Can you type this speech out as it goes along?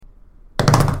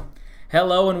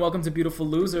Hello and welcome to Beautiful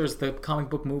Losers, the comic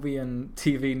book movie and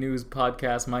TV news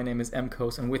podcast. My name is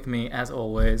Mkos, and with me, as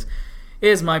always,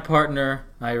 is my partner,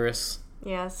 Iris.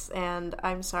 Yes, and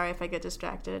I'm sorry if I get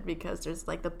distracted because there's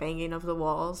like the banging of the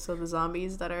walls, so the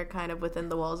zombies that are kind of within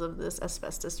the walls of this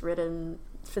asbestos-ridden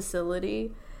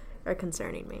facility are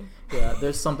concerning me. Yeah,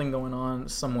 there's something going on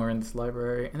somewhere in this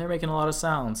library, and they're making a lot of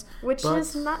sounds. Which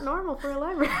is not normal for a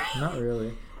library. Not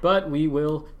really. But we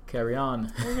will carry on.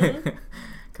 Mm-hmm.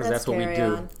 Because that's what we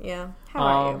do. On. Yeah. How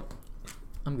are you?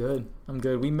 I'm good.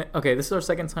 Okay, this is our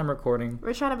second time recording.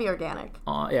 We're trying to be organic.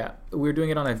 Yeah, we're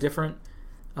doing it on a different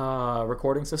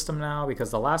recording system now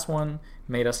because the last one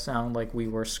made us sound like we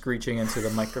were screeching into the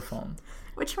microphone.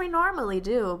 Which we normally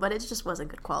do, but it just wasn't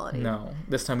good quality. No,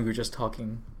 this time we were just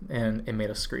talking and it made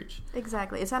us screech.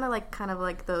 Exactly. It sounded like kind of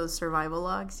like those survival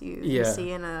logs you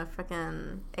see in a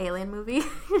freaking alien movie.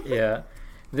 Yeah.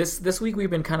 This week we've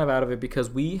been kind of out of it because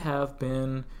we have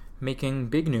been making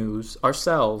big news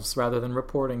ourselves rather than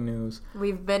reporting news.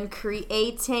 We've been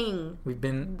creating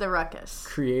the ruckus.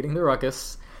 Creating the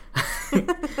ruckus.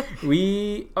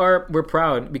 We're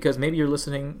proud because maybe you're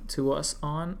listening to us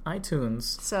on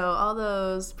iTunes. So all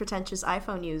those pretentious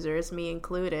iPhone users, me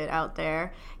included out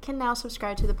there, can now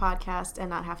subscribe to the podcast and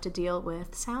not have to deal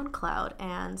with SoundCloud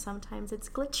and sometimes its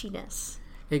glitchiness.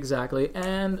 Exactly.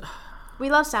 And we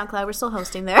love SoundCloud. We're still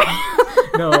hosting there.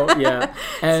 No, yeah.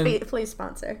 And please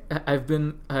sponsor.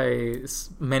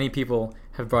 Many people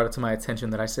have brought it to my attention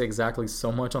that I say exactly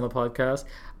so much on the podcast.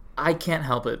 I can't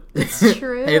help it. It's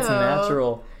true. It's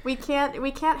natural. We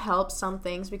can't help some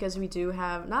things because we do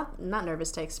have not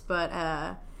nervous tics, but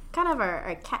kind of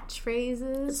our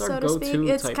catchphrases, so to speak.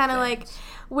 It's kind of like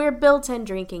we're built-in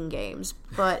drinking games,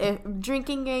 but if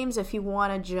you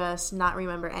want to just not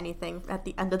remember anything at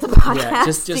the end of the podcast,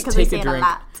 just because take a drink.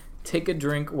 Take a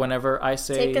drink whenever I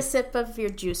say... Take a sip of your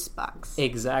juice box.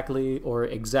 Exactly, or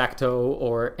Exacto,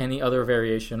 or any other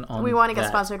variation on We want to get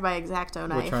sponsored by Exacto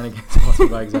Knife. We're trying to get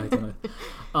sponsored by Exacto Knife.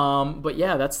 But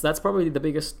yeah, that's probably the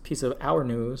biggest piece of our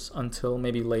news until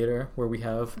maybe later, where we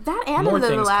have that and more in the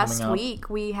things last coming week,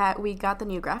 we got the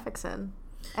new graphics in.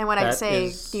 And when I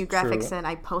say new graphics in,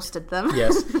 I posted them.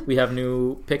 Yes, we have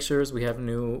new pictures, we have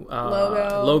new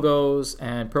logos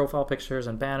and profile pictures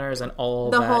and banners and all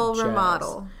that. The whole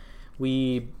remodel.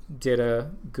 We did a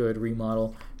good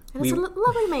remodel. And it's a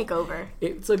lovely makeover.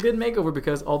 It's a good makeover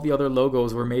because all the other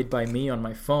logos were made by me on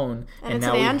my phone. And it's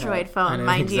an Android phone,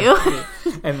 mind you.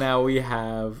 And now we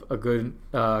have a good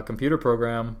computer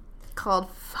program.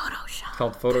 Called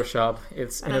Photoshop.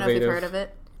 It's innovative. I don't know if you've heard of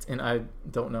it. And I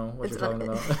don't know what you're talking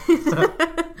about.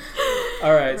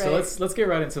 All right, so let's get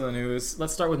right into the news.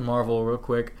 Let's start with Marvel real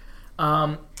quick.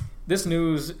 This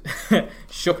news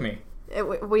shook me.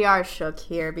 We are shook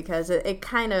here because it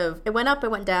went up,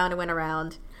 it went down, it went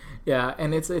around. Yeah,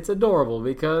 and it's adorable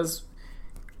because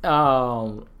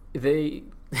Kevin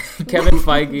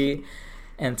Feige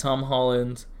and Tom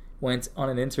Holland went on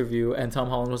an interview, and Tom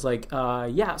Holland was like,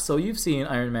 yeah, so you've seen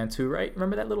Iron Man 2, right?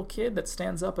 Remember that little kid that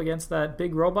stands up against that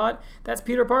big robot? That's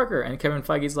Peter Parker. And Kevin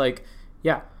Feige's like,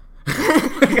 yeah.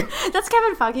 That's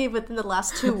Kevin Feige within the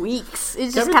last 2 weeks.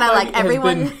 It's just kind of like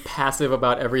everyone has been passive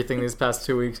about everything these past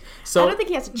 2 weeks. So I don't think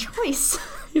he has a choice.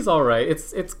 He's all right.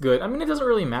 It's good. I mean, it doesn't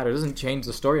really matter. It doesn't change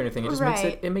the story or anything. It just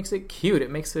makes it cute.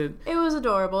 It was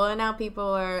adorable, and now people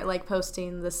are like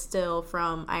posting the still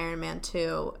from Iron Man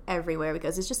 2 everywhere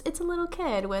because it's a little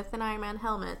kid with an Iron Man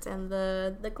helmet and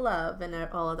the glove and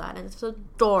all of that, and it's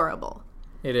adorable.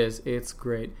 It is. It's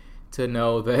great to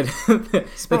know that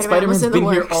Spider-Man's been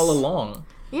here all along.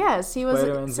 Yes, he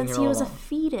was since he was a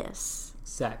fetus.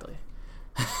 Exactly.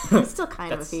 He's still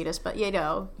kind of a fetus, but he's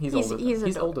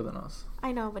older than us.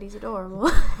 I know, but he's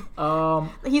adorable.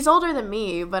 He's older than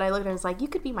me, but I looked at him and was like, you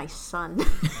could be my son.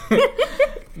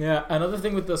 Yeah, another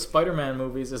thing with the Spider-Man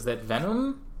movies is that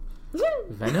Venom,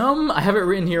 I have it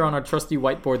written here on our trusty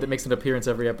whiteboard that makes an appearance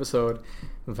every episode.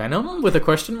 Venom with a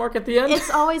question mark at the end?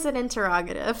 It's always an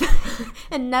interrogative.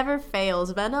 It never fails.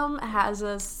 Venom has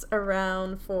us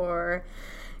around for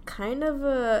kind of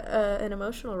an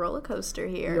emotional roller coaster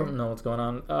here. You don't know what's going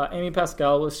on. Amy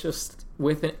Pascal was just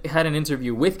had an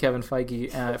interview with Kevin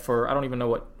Feige for I don't even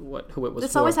know who it was.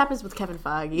 This always happens with Kevin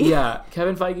Feige. Yeah,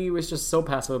 Kevin Feige was just so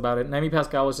passive about it, and Amy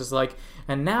Pascal was just like,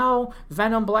 and now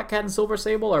Venom, Black Cat, and Silver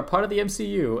Sable are part of the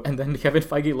MCU, and then Kevin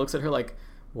Feige looks at her like,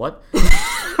 what?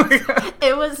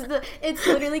 It's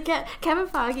literally Kevin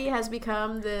Feige has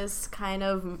become this kind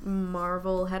of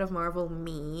head of Marvel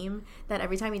meme that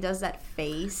every time he does that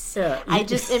face, I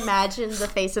just imagine the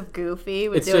face of Goofy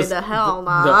with doing the hell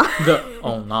nah.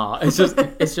 Oh nah.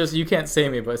 It's just you can't say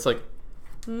me, but it's like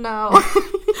no.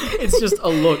 It's just a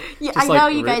look. Yeah, I know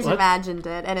you guys imagined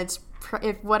it, and it's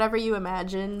if whatever you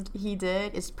imagined he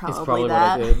did is probably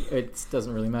that. What I did. It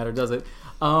doesn't really matter, does it?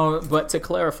 But to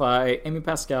clarify, Amy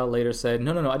Pascal later said,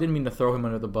 no, I didn't mean to throw him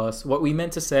under the bus. What we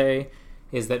meant to say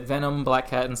is that Venom, Black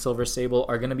Cat, and Silver Sable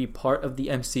are going to be part of the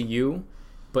MCU,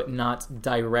 but not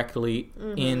directly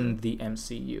in the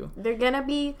MCU. They're going to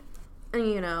be,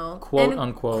 quote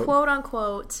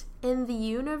unquote, in the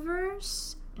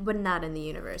universe, but not in the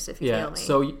universe, if you feel me.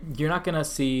 So you're not going to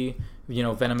see,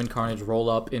 Venom and Carnage roll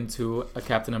up into a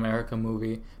Captain America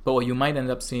movie, but what you might end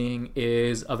up seeing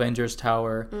is Avengers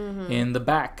Tower in the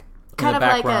back. Kind of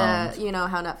background. Like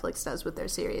how Netflix does with their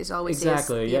series. Always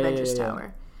exactly. The Avengers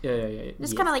Tower. Yeah.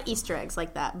 Just kind of like Easter eggs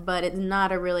like that, but it's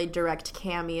not a really direct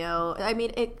cameo. I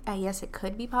mean, I guess it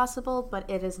could be possible, but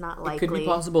it is not likely. It could be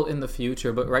possible in the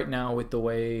future, but right now with the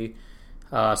way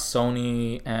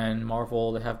Sony and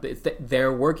Marvel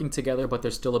they're working together, but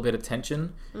there's still a bit of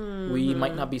tension. We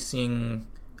might not be seeing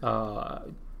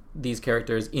these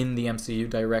characters in the MCU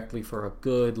directly for a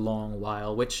good long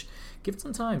while, which give it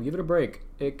some time, give it a break.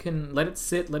 It can let it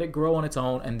sit, let it grow on its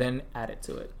own, and then add it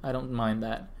to it. I don't mind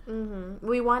that.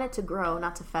 We want it to grow,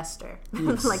 not to fester,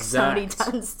 like Sony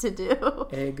tends to do.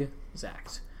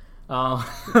 Exact.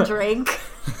 Drink.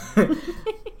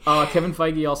 Kevin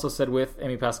Feige also said with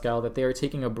Amy Pascal that they are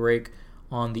taking a break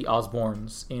on the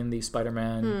Osborns in the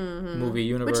Spider-Man movie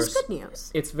universe. Which is good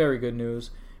news. It's very good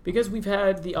news. Because we've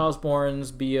had the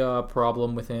Osborns be a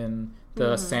problem within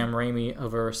the Sam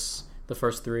Raimi-averse, the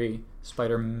first 3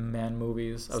 Spider-Man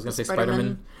movies. I was going to say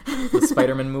Spider-Man. The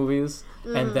Spider-Man movies.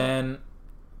 And then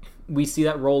we see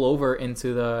that roll over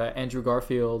into the Andrew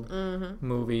Garfield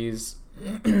movies,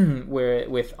 where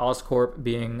with Oscorp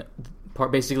being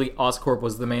basically Oscorp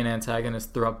was the main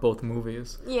antagonist throughout both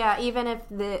movies. Yeah, even if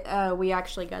we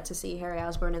actually got to see Harry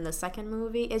Osborn in the second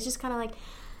movie, it's just kind of like,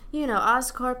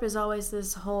 Oscorp is always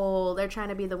this whole, they're trying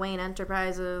to be the Wayne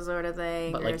Enterprises sort of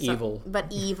thing. But like evil. But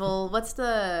evil. What's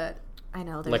the... I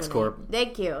know. LexCorp.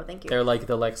 Thank you. They're like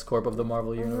the LexCorp of the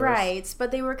Marvel Universe. Right,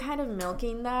 but they were kind of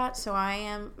milking that, so I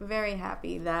am very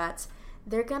happy that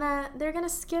they're gonna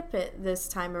skip it this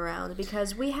time around,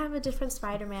 because we have a different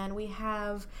Spider-Man. We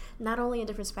have not only a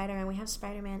different Spider-Man, we have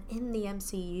Spider-Man in the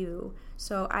MCU.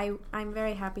 So I'm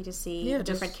very happy to see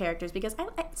different characters, because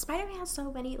Spider-Man has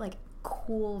so many like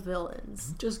cool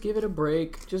villains. Just give it a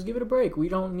break. We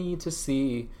don't need to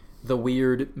see the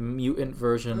weird mutant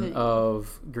version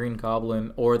of Green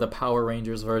Goblin or the Power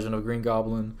Rangers version of Green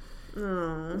Goblin.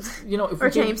 Or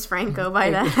James Franco by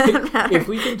that. If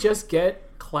we can just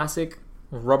get classic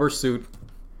rubber suit,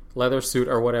 leather suit,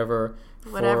 or whatever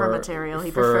material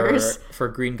he prefers for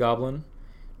Green Goblin,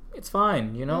 it's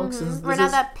fine. We're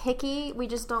not that picky. We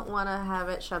just don't want to have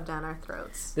it shoved down our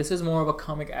throats. This is more of a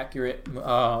comic accurate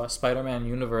Spider-Man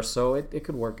universe, so it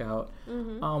could work out.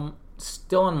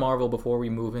 Still on Marvel before we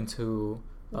move into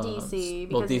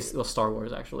DC. Star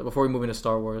Wars, actually. Before we move into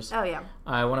Star Wars. Oh, yeah.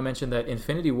 I want to mention that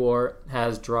Infinity War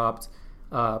has dropped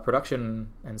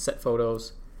production and set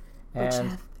photos. Which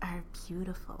are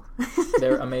beautiful.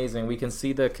 They're amazing. We can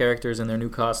see the characters in their new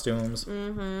costumes.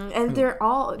 And they're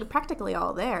practically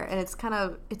all there. And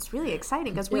it's really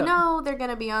exciting, because we know they're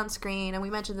going to be on screen. And we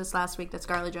mentioned this last week that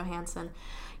Scarlett Johansson,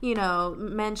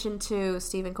 mentioned to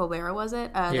Stephen Colbert, was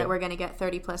it? That we're going to get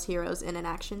 30 plus heroes in an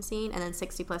action scene, and then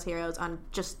 60 plus heroes on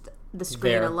just the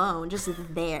screen alone, just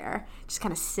there, just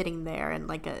kind of sitting there, and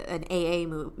like an AA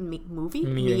movie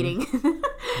meeting.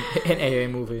 An AA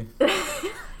movie.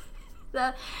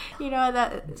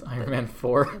 It's Iron Man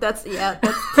 4. That's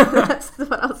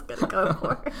what I was gonna go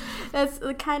for. That's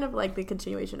kind of like the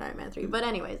continuation of Iron Man 3. But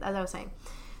anyways, as I was saying,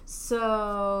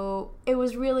 so it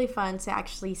was really fun to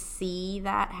actually see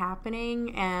that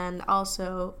happening, and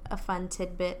also a fun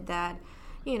tidbit that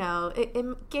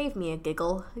it gave me a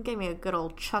giggle. It gave me a good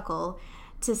old chuckle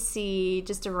to see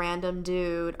just a random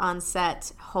dude on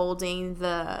set holding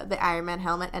the Iron Man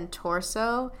helmet and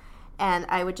torso. And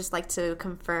I would just like to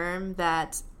confirm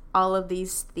that all of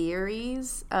these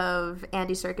theories of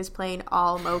Andy Serkis playing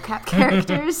all mocap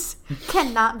characters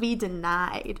cannot be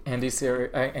denied. Andy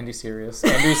Serkis.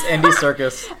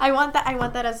 I want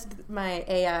that as my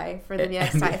AI for the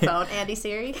next iPhone. Andy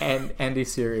Siri. And Andy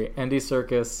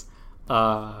Serkis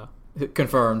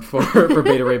confirmed for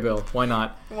Beta Ray Bill. Why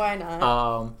not? Why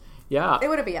not? Yeah. It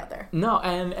wouldn't be out there. No,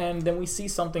 and then we see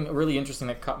something really interesting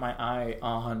that caught my eye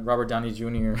on Robert Downey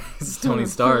Jr. Tony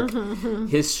Stark.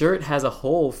 His shirt has a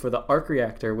hole for the arc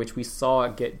reactor, which we saw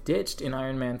get ditched in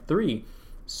Iron Man 3.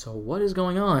 So what is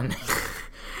going on?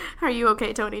 Are you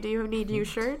okay, Tony? Do you need new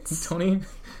shirts? Tony,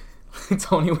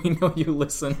 we know you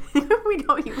listen. We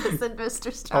know you listen,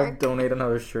 Mr. Stark. I'll donate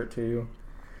another shirt to you.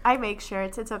 I make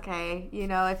shirts. It's okay. You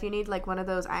know, if you need like one of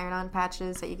those iron-on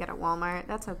patches that you get at Walmart,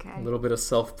 that's okay. A little bit of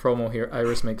self-promo here.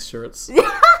 Iris makes shirts.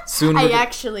 Soon I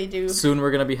actually do. Soon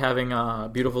we're going to be having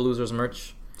Beautiful Losers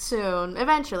merch. Soon.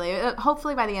 Eventually.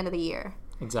 Hopefully by the end of the year.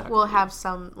 Exactly. We'll have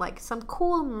some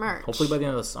cool merch. Hopefully by the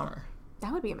end of the summer.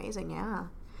 That would be amazing, yeah.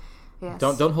 Yes.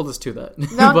 Don't hold us to that.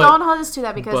 No, don't hold us to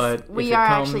that because we are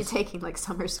actually taking like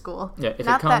summer school. Yeah, if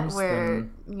Not it comes, that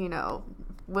we're,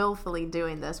 willfully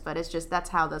doing this, but it's just that's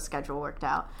how the schedule worked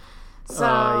out.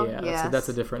 So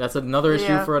that's another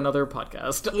issue for another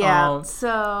podcast. Yeah.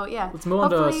 Let's move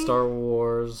on to Star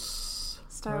Wars.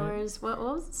 Wars. What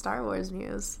was the Star Wars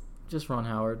news? Just Ron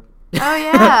Howard. Oh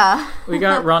yeah. We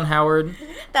got Ron Howard.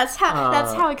 That's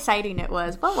how exciting it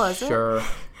was. What was it? Sure.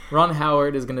 Ron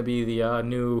Howard is going to be the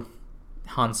new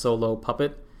Han Solo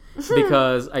puppet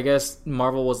because I guess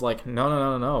Marvel was like,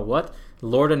 no. What?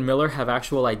 Lord and Miller have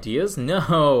actual ideas? No.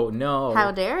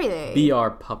 How dare they? Be our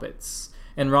puppets.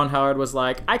 And Ron Howard was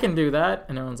like, I can do that.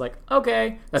 And everyone's like,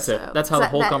 okay. That's it. That's how the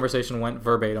whole conversation went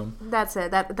verbatim. That's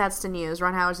it. That's the news.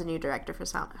 Ron Howard's the new director for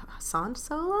San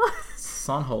Solo?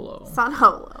 San Holo. San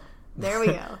Holo. There we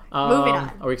go. Moving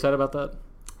on. Are we excited about that?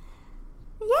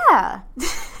 Yeah.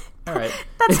 All right.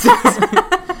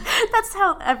 That's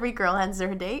how every girl ends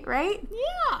their date, right?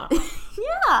 Yeah.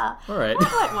 Yeah. All right.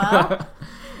 That went well.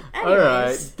 All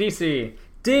right. DC.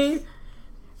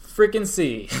 Freaking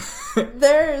C.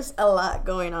 There's a lot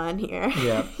going on here.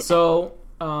 Yeah. So,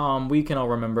 we can all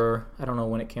remember, I don't know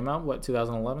when it came out,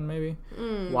 2011 maybe?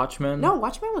 Watchmen? No,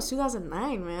 Watchmen was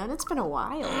 2009, man. It's been a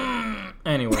while.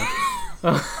 Anyway.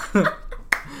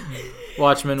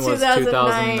 Watchmen was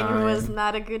 2009. Was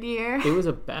not a good year. It was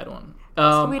a bad one.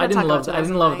 I didn't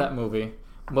love that movie.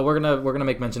 But we're gonna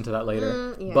make mention to that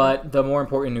later. Yeah. But the more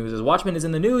important news is Watchmen is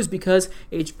in the news because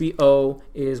HBO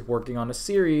is working on a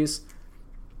series,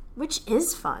 which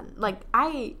is fun.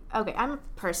 I'm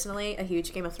personally a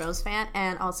huge Game of Thrones fan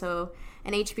and also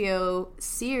an HBO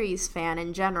series fan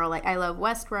in general. Like I love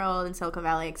Westworld and Silicon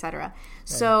Valley, etc.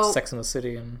 So Sex and the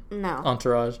City and no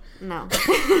Entourage. No,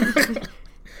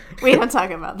 we don't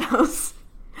talk about those.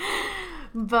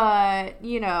 But,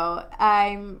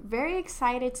 I'm very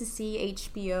excited to see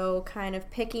HBO kind of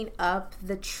picking up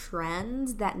the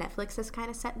trends that Netflix has kind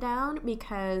of set down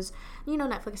because,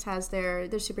 Netflix has their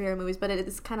superhero movies, but it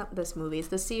is kind of the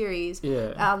series,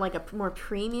 like a more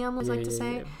premium, I like to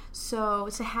say. Yeah. So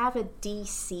to have a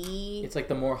DC... It's like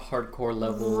the more hardcore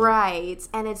level. Right.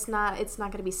 And it's not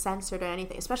going to be censored or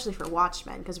anything, especially for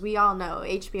Watchmen, because we all know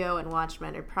HBO and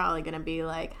Watchmen are probably going to be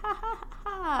like, ha ha ha.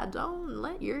 Don't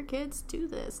let your kids do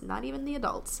this. Not even the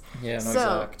adults. Yeah,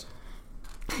 no,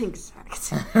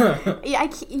 exact.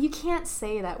 Yeah, you can't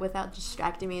say that without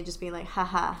distracting me and just being like, ha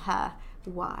ha ha.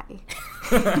 Why?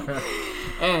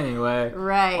 Anyway,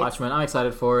 right. Watchmen. I'm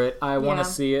excited for it. I want to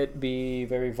see it be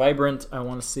very vibrant. I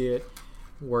want to see it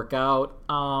work out.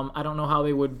 I don't know how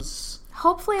they would.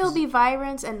 Hopefully, it'll be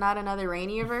vibrant and not another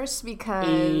Rainiverse because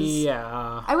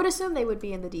I would assume they would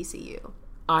be in the DCU.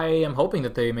 I am hoping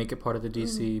that they make it part of the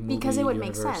DC movie because it would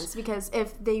universe. Make sense. Because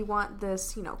if they want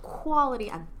this, quality,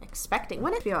 I'm expecting.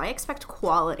 When I expect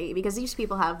quality because these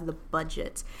people have the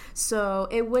budget, so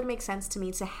it would make sense to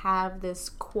me to have this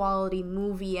quality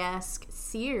movie-esque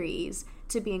series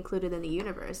to be included in the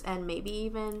universe, and maybe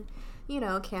even,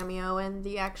 cameo in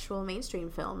the actual mainstream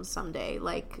films someday,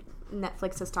 like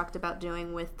Netflix has talked about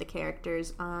doing with the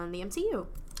characters on the MCU.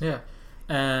 Yeah,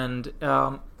 and.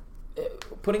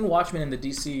 Putting Watchmen in the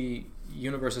DC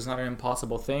universe is not an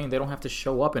impossible thing. They don't have to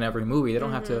show up in every movie. They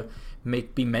don't have to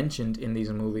be mentioned in these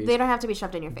movies. They don't have to be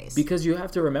shoved in your face. Because you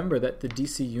have to remember that the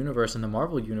DC universe and the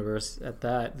Marvel universe,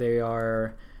 they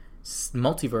are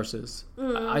multiverses.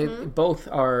 Both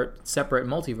are separate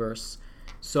multiverse.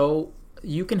 So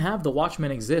you can have the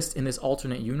Watchmen exist in this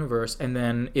alternate universe, and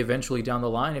then eventually down the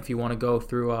line, if you want to go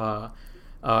through a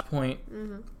point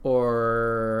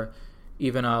or...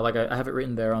 Even I have it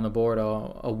written there on the board,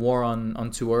 a war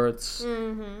on two Earths,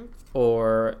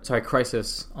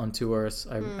 Crisis on two Earths.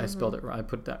 I spelled it wrong. I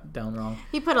put that down wrong.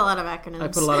 You put a lot of acronyms. I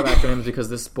put a lot of acronyms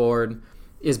because this board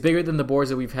is bigger than the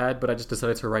boards that we've had, but I just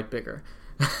decided to write bigger.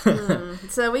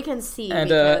 So we can see.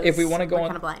 And if we want to go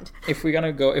kind of blind. If we want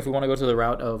to go to the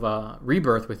route of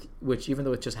Rebirth, which even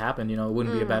though it just happened, it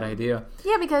wouldn't be a bad idea.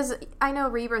 Yeah, because I know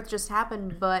Rebirth just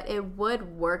happened, but it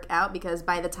would work out because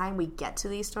by the time we get to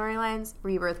these storylines,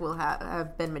 Rebirth will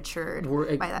have been matured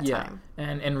by that time.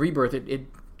 And Rebirth it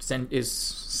is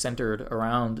centered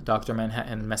around Dr.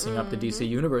 Manhattan messing up the DC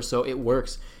universe, so it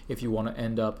works if you want to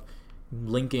end up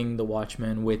linking the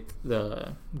Watchmen with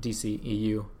the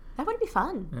DCEU. That would be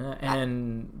fun.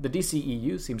 And the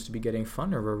DCEU seems to be getting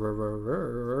funner.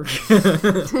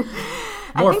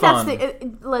 More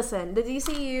fun. Listen, the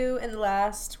DCU in the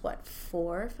last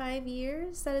 4 or 5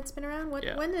 years that it's been around.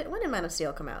 When did Man of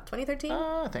Steel come out? 2013.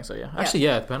 I think so. Yeah. Actually,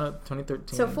 yeah, it's been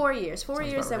 2013. So 4 years. 4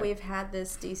 years that we've had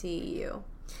this DCEU,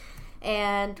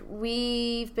 and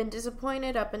we've been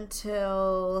disappointed up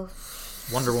until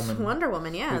Wonder Woman. Wonder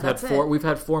Woman. Yeah, We've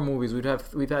had 4 movies.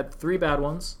 We've had 3 bad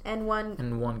ones and one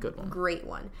good one. Great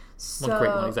one. So, one great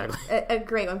one, exactly. A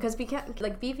great one, because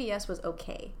BVS was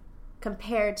okay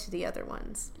compared to the other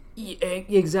ones. Yeah,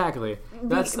 exactly.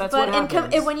 That's what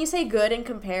happens. When you say good in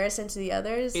comparison to the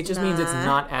others, it just means it's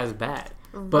not as bad.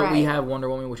 But we have Wonder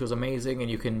Woman, which was amazing, and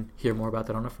you can hear more about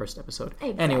that on our first episode.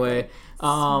 Exactly. Anyway,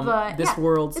 this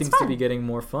world seems to be getting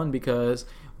more fun, because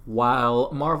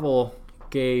while Marvel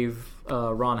gave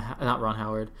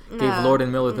gave Lord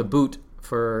and Miller the boot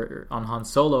on Han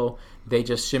Solo, they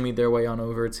just shimmied their way on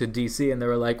over to DC, and they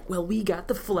were like, well, we got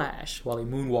the Flash, while he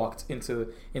moonwalked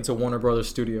into Warner Brothers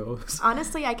Studios.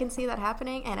 Honestly, I can see that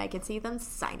happening, and I can see them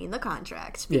signing the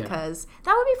contract, because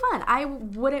that would be fun. I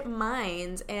wouldn't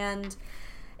mind. And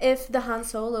if the Han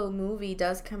Solo movie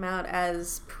does come out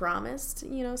as promised,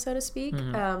 so to speak,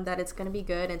 that it's going to be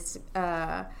good. It's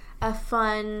a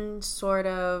fun sort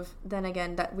of. Then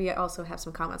again, that we also have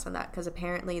some comments on that, because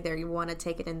apparently they want to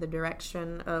take it in the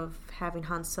direction of having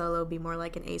Han Solo be more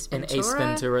like an Ace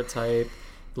Ventura type,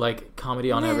 like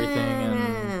comedy on everything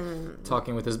and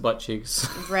talking with his butt cheeks.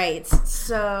 Right.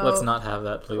 So let's not have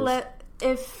that, please.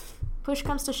 If push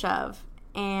comes to shove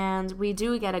and we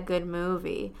do get a good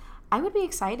movie, I would be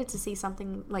excited to see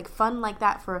something like fun like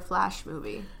that for a Flash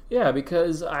movie. Yeah,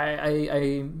 because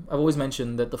I've always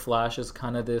mentioned that the Flash is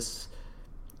kind of this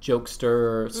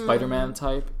jokester Spider-Man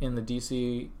type in the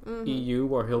DC EU,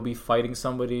 where he'll be fighting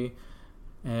somebody,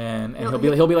 and he'll be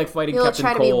like fighting Captain Cold. He'll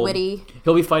try to be witty.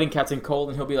 He'll be fighting Captain Cold,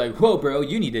 and he'll be like, "Whoa, bro,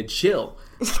 you need to chill,"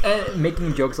 and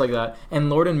making jokes like that. And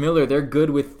Lord and Miller, they're good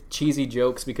with cheesy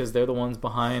jokes, because they're the ones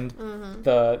behind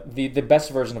the best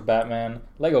version of Batman,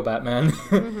 Lego Batman.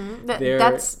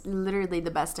 That's literally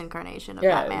the best incarnation of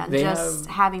Batman.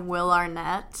 Having Will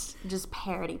Arnett just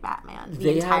parody Batman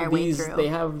the entire way through. They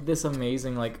have this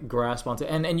amazing grasp onto,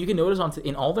 and you can notice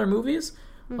in all their movies,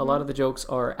 a lot of the jokes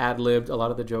are ad-libbed. A lot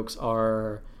of the jokes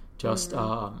are just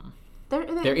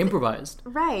they're improvised.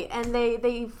 Right, and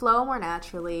they flow more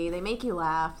naturally. They make you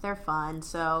laugh. They're fun.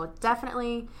 So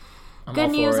definitely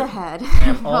good news ahead.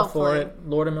 I'm all for it.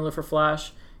 Lord and Miller for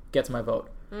Flash gets my vote.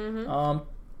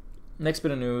 Next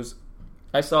bit of news.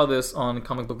 I saw this on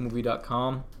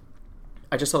comicbookmovie.com.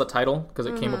 I just saw the title because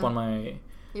it came up on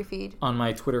your feed, on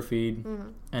my Twitter feed,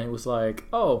 and it was like,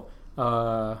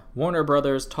 Warner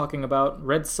Brothers talking about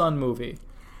Red Sun movie,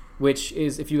 which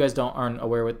is, if you guys aren't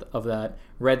aware of that,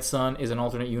 Red Sun is an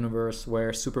alternate universe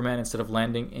where Superman, instead of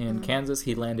landing in Kansas,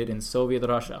 he landed in Soviet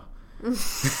Russia.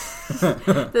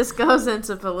 This goes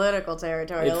into political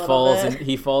territory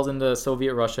He falls into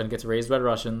Soviet Russia and gets raised by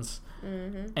Russians,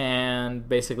 and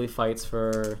basically fights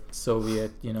for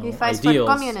Soviet, he fights ideals.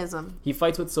 For communism. He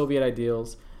fights with Soviet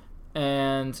ideals,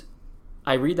 and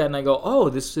I read that and I go, oh,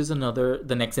 this is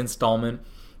the next installment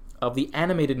of the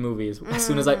animated movies. As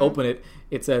soon as I open it,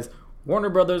 it says,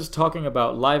 Warner Brothers talking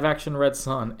about live-action Red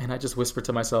Sun, and I just whisper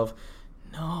to myself,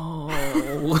 no.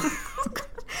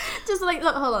 Just look,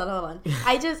 hold on.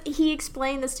 He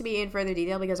explained this to me in further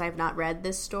detail, because I've not read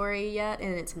this story yet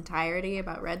in its entirety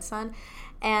about Red Sun.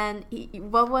 And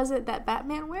what was it that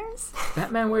Batman wears?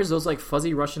 Batman wears those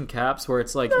fuzzy Russian caps where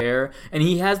it's hair, and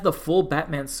he has the full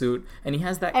Batman suit, and he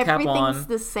has that cap on.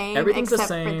 Everything's the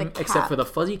same, except for the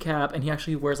fuzzy cap, and he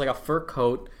actually wears a fur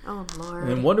coat. Oh Lord!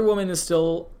 And then Wonder Woman is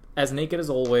still as naked as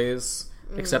always,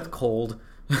 except cold.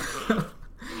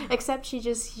 Except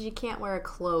she can't wear a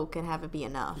cloak and have it be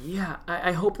enough. Yeah,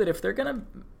 I hope that if they're gonna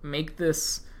make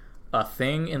this a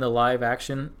thing in the live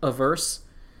action averse,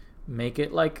 make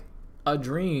it a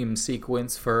dream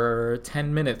sequence for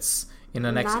 10 minutes in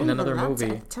another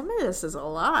movie. 10 minutes is a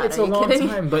lot. It's a long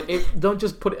time, but don't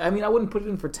just put it. I mean, I wouldn't put it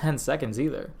in for 10 seconds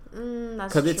either.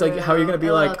 That's true. Because it's how are you going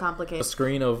to be a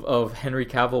screen of Henry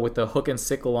Cavill with the hook and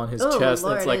sickle on his chest?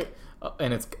 Lord, and it's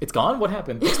and it's gone? What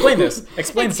happened? Explain this.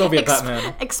 Explain Soviet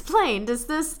Batman. Explain. Does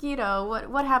this,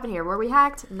 what happened here? Were we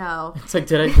hacked? No. It's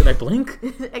did I blink?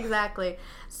 Exactly.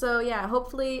 So, yeah,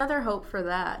 hopefully, another hope for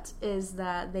that is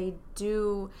that they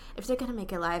do, if they're going to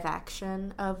make a live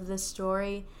action of this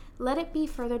story, let it be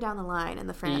further down the line in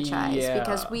the franchise. Yeah.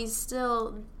 Because we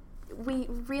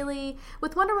really,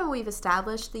 with Wonder Woman, we've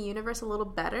established the universe a little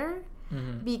better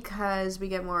because we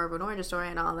get more of an origin story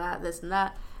and all that, this and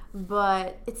that.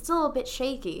 But it's still a bit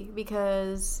shaky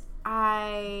because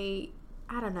I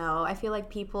I don't know. I feel like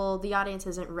the audience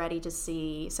isn't ready to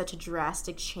see such a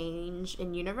drastic change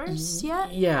in universe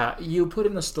yet. Yeah, you put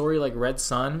in a story like Red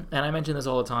Sun, and I mention this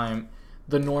all the time,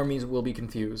 the normies will be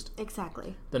confused.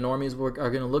 Exactly. The normies are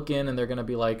going to look in and they're going to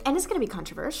be like... And it's going to be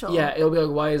controversial. Yeah, it'll be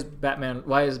like, why is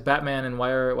Batman and why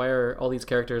are all these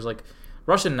characters like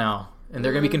Russian now? And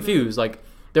they're going to be confused. Like,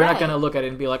 they're not going to look at it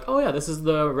and be like, oh yeah, this is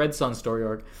the Red Sun story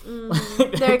arc.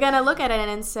 They're going to look at it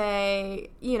and say,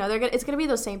 you know, it's going to be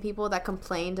those same people that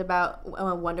complained about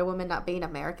Wonder Woman not being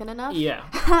American enough. Yeah.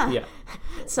 Yeah.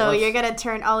 So you're going to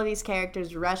turn all of these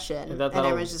characters Russian, and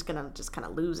everyone's just going to kind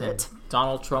of lose it.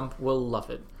 Donald Trump will love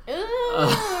it.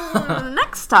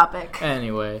 Next topic.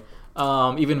 Anyway,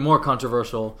 even more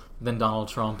controversial than Donald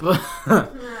Trump.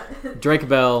 Drake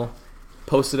Bell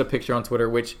posted a picture on Twitter,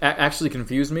 which actually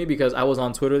confused me because I was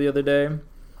on Twitter the other day,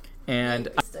 and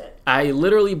I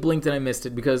literally blinked and I missed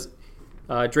it because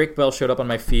Drake Bell showed up on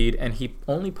my feed, and he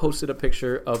only posted a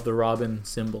picture of the Robin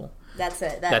symbol. That's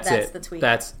it. That's it. The tweet.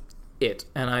 That's it.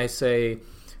 And I say,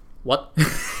 what?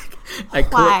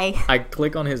 Why? I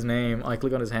click on his name, I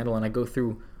click on his handle, and I go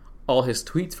through all his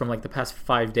tweets from like the past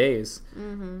 5 days.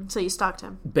 Mm-hmm. So you stalked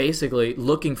him. Basically,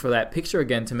 looking for that picture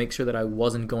again to make sure that I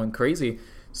wasn't going crazy.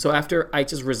 So after I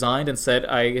just resigned and said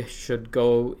I should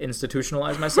go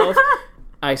institutionalize myself,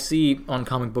 I see on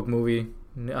Comic Book Movie,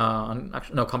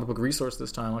 Comic Book Resource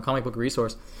this time, on Comic Book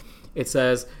Resource, it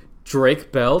says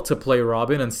Drake Bell to play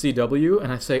Robin on CW,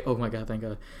 and I say, oh my god, thank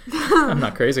God. I'm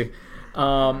not crazy.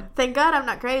 Thank God I'm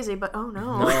not crazy, but oh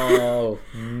no.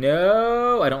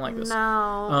 No, I don't like this.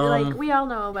 No, like we all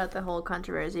know about the whole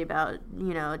controversy about,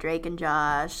 you know, Drake and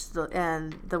Josh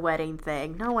and the wedding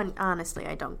thing. No one, honestly,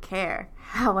 I don't care.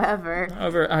 However,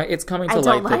 it's coming to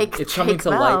light. It's coming to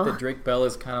light that Drake Bell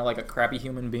is kind of like a crappy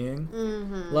human being.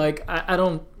 Mm-hmm. Like I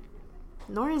don't.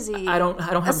 Nor is he. I don't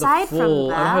have the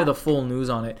full. I don't have the full news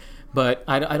on it, but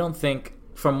I don't think,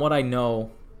 from what I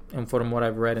know and from what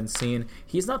I've read and seen,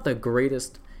 he's not the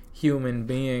greatest human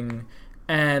being,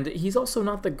 and he's also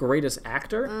not the greatest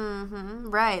actor. Mm-hmm.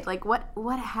 Right. Like, what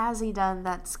has he done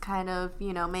that's kind of,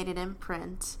 you know, made an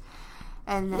imprint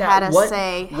and had us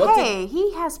say, hey,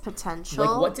 he has potential.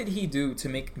 Like, what did he do to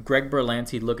make Greg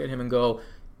Berlanti look at him and go,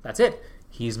 that's it,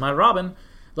 he's my Robin?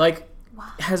 Like,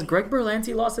 has Greg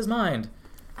Berlanti lost his mind?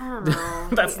 I don't know.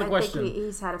 That's the question. I think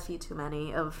he's had a few too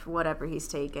many of whatever he's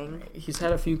taking. He's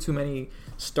had a few too many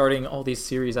starting all these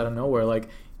series out of nowhere. Like,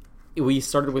 we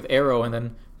started with Arrow and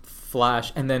then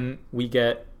Flash, and then we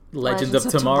get Legends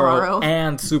of Tomorrow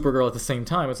and Supergirl at the same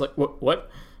time. It's like, what?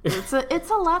 It's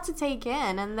a lot to take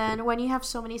in, and then when you have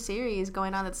so many series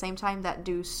going on at the same time that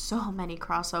do so many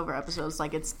crossover episodes,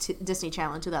 like it's Disney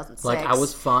Channel in 2006. Like, I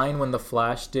was fine when the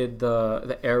Flash did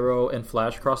the Arrow and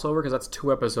Flash crossover because that's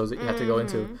 2 episodes that you had to go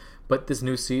into. But this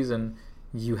new season,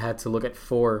 you had to look at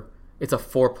 4. It's a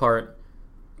 4-part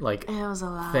like it was a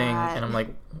lot thing, and I'm like,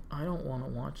 I don't want to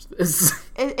watch this.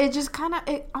 It just kind of,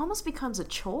 it almost becomes a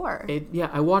chore.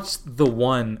 I watched the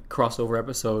one crossover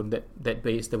episode that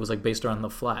was like based around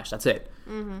the Flash. That's it.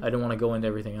 Mm-hmm. I don't want to go into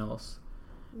everything else.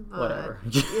 But whatever.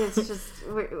 It's just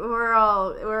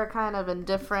we're kind of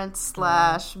indifferent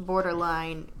 /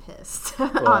 borderline pissed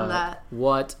on that.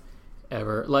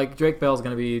 Whatever. Like, Drake Bell's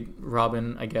gonna be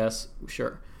Robin, I guess.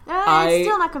 Sure. It's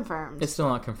still not confirmed. It's still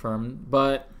not confirmed,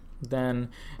 but. Then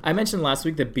I mentioned last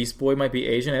week that Beast Boy might be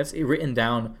Asian. It's written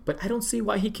down, but I don't see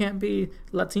why he can't be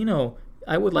Latino.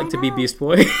 I would like to be Beast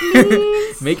Boy.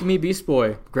 Make me Beast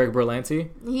Boy, Greg Berlanti.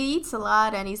 He eats a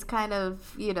lot, and he's kind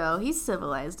of, you know, he's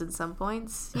civilized in some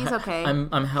points. He's okay.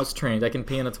 I'm house trained. I can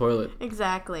pee in a toilet.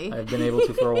 Exactly. I've been able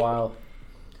to for a while.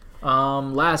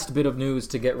 Last bit of news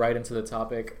to get right into the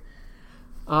topic.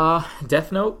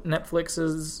 Death Note,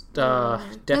 Netflix's Death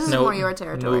Note this is more your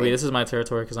territory. Movie. This is my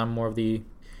territory because I'm more of the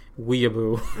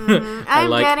weeaboo. Mm-hmm. I'm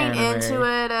like getting anime. Into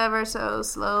it ever so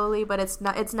slowly, but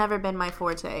it's never been my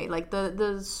forte. Like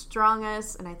the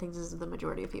strongest, and I think this is the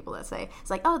majority of people that say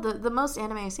it's like, oh, the most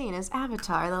anime I've seen is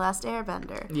Avatar: The Last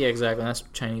Airbender. Yeah, exactly. That's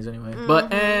Chinese anyway. Mm-hmm. But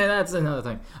that's another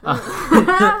thing.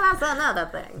 That's another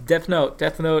thing. Death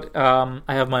Note.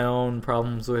 I have my own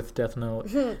problems with Death Note,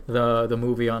 the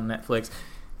movie on Netflix,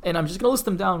 and I'm just gonna list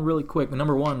them down really quick.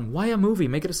 Number 1, why a movie?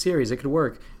 Make it a series. It could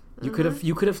work. You could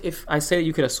have, if I say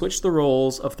you could have switched the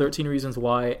roles of 13 Reasons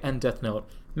Why and Death Note.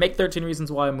 Make 13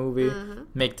 Reasons Why a movie,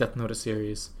 make Death Note a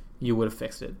series. You would have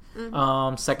fixed it.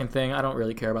 Mm-hmm. Second thing, I don't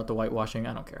really care about the whitewashing.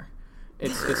 I don't care.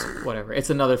 It's whatever. It's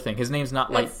another thing. His name's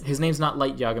not Light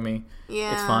Yagami.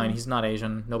 Yeah. It's fine. He's not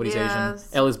Asian. Nobody's Asian.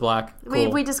 L is black.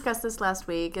 Cool. We discussed this last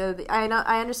week.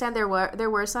 I understand there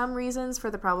were some reasons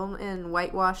for the problem in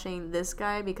whitewashing this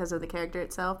guy because of the character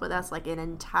itself, but that's like an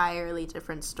entirely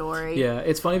different story. Yeah,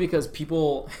 it's funny because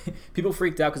people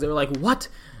freaked out because they were like, "What?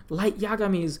 Light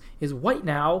Yagami is white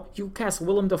now? You cast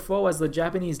Willem Dafoe as the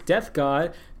Japanese death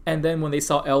god." And then when they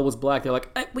saw L was black, they're like,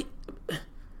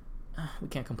 we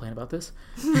can't complain about this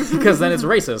because then it's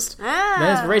racist.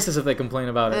 Then it's racist if they complain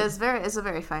about it. It's a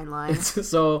very fine line.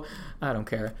 So I don't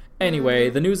care. Anyway,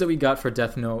 the news that we got for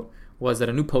Death Note was that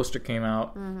a new poster came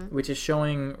out, which is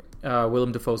showing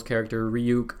Willem Dafoe's character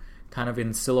Ryuk kind of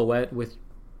in silhouette with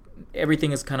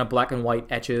everything is kind of black and white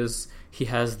etches. He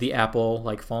has the apple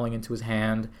like falling into his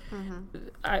hand.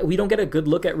 We don't get a good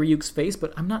look at Ryuk's face,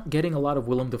 but I'm not getting a lot of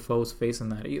Willem Dafoe's face in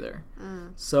that either.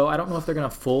 So I don't know if they're gonna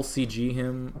full CG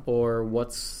him or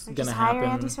what's gonna happen. Hire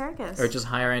Andy Serkis. Or just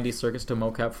hire Andy Serkis to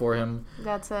mocap for him.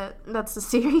 That's it. That's the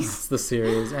series. It's the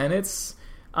series, and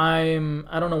I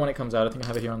don't know when it comes out. I think I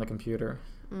have it here on the computer.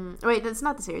 Wait, it's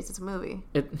not the series. It's a movie.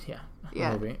 A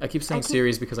movie. I keep saying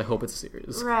series because I hope it's a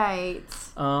series. Right.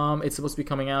 It's supposed to be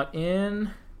coming out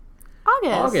in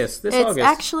August. It's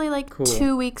actually like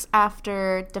 2 weeks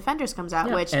after Defenders comes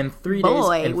out, which and 3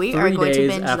 days. We are going to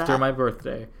binge after my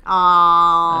birthday.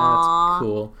 Aww, that's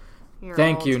cool.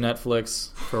 Thank you,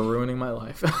 Netflix, for ruining my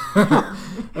life. All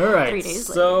right, 3 days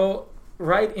later. So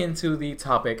right into the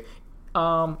topic.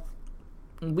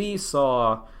 We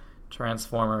saw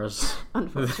Transformers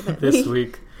this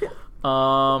week.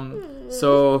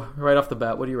 So right off the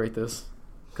bat, what do you rate this?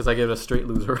 Because I give it a straight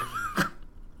loser.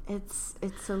 It's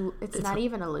not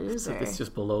even a loser. It's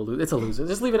just below loser. It's a loser.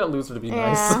 Just leave it at loser to be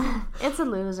nice. It's a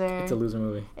loser. It's a loser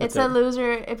movie. It's a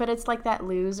loser, but it's like that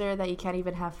loser that you can't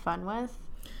even have fun with.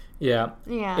 Yeah.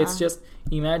 Yeah. It's just,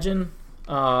 imagine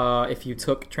if you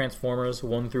took Transformers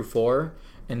 1 through 4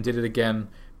 and did it again,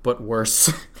 but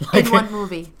worse. In one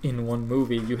movie. In one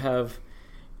movie. You have...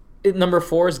 Number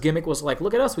 4's gimmick was like,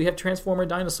 look at us, we have Transformer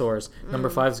dinosaurs.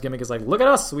 Number 5's gimmick is like, look at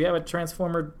us, we have a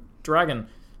Transformer dragon.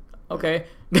 Okay.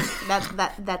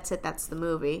 That's it. That's the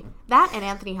movie. That and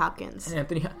Anthony Hopkins.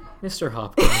 Mr.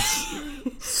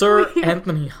 Hopkins. Sir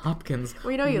Anthony Hopkins.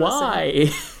 We know you Why?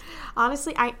 Listen.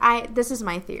 Honestly, I this is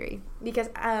my theory. Because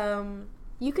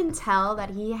you can tell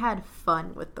that he had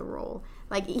fun with the role.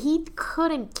 Like, he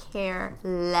couldn't care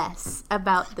less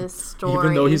about this story.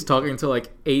 Even though he's talking to, like,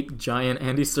 8 giant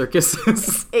Andy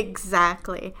Serkises.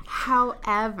 Exactly.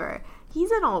 However,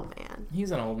 he's an old man.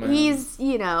 He's an old man. He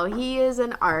is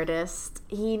an artist.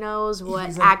 He knows what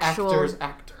he's an actor's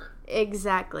actor.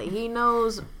 Exactly. He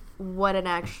knows what an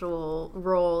actual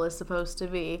role is supposed to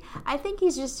be. I think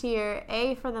he's just here,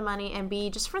 A, for the money, and B,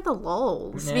 just for the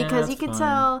lulz. Yeah, because you can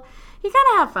tell he kind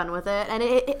of had fun with it.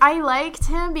 And I liked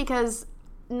him because...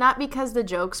 Not because the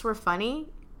jokes were funny.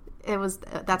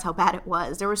 That's how bad it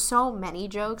was. There were so many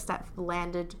jokes that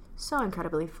landed so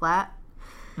incredibly flat.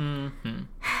 Mm-hmm.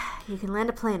 You can land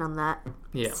a plane on that.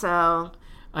 Yeah. So,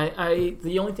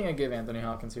 the only thing I give Anthony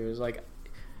Hopkins here is like,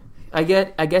 I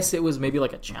guess it was maybe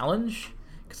like a challenge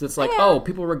because it's like,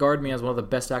 people regard me as one of the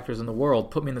best actors in the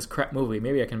world. Put me in this crap movie.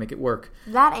 Maybe I can make it work.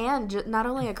 That and not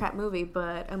only a crap movie,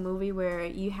 but a movie where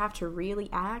you have to really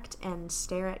act and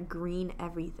stare at green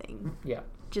everything. Yeah.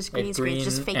 Just green screen,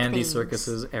 just fake Andy things.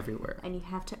 Serkises everywhere. And you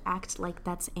have to act like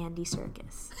that's Andy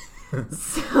Serkis.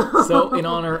 So, in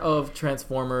honor of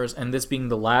Transformers, and this being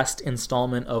the last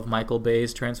installment of Michael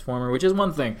Bay's Transformer, which is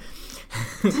one thing.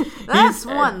 That's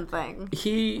one thing.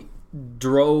 He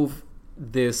drove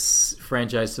this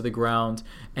franchise to the ground,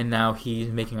 and now he's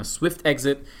making a swift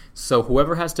exit. So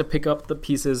whoever has to pick up the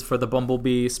pieces for the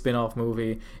Bumblebee spin-off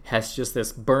movie has just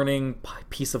this burning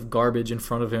piece of garbage in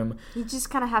front of him. You just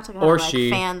kind of have to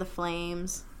fan the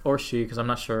flames. Or she, because I'm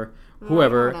not sure.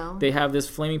 Whoever, they have this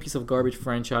flaming piece of garbage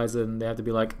franchise, and they have to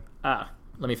be like, let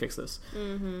me fix this.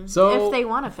 Mm-hmm. So if they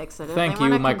want to fix it. Thank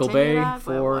you, Michael Bay,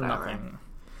 for nothing.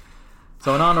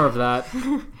 So in honor of that,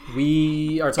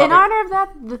 we are talking... In honor of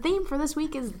that, the theme for this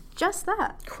week is just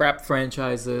that. Crap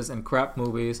franchises and crap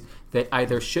movies that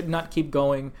either should not keep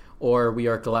going or we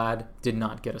are glad did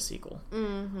not get a sequel.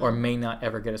 Mm-hmm. Or may not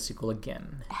ever get a sequel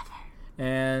again. Ever.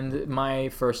 And my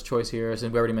first choice here is,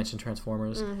 and we already mentioned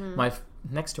Transformers, my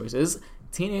next choice is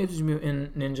Teenage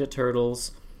Mutant Ninja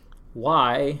Turtles.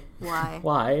 Why?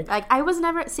 Like, I was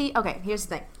never... See, okay, here's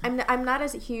the thing. I'm not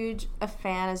as huge a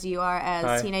fan as you are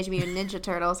as Teenage Mutant Ninja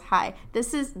Turtles. Hi.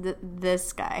 This is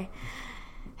this guy.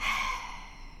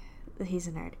 He's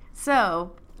a nerd.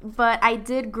 So, But I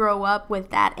did grow up with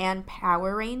that and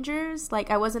Power Rangers. Like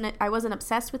I wasn't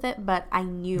obsessed with it, but I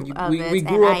knew of it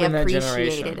and I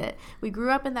appreciated it. We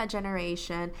grew up in that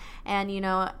generation, and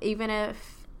even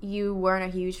if you weren't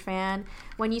a huge fan,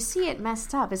 when you see it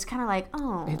messed up, it's kind of like,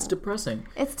 oh, it's depressing.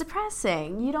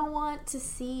 You don't want to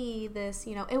see this.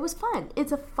 It was fun.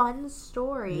 It's a fun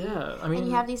story. Yeah, I mean, and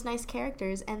you have these nice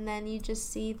characters, and then you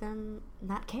just see them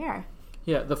not care.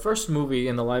 Yeah, the first movie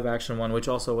in the live-action one, which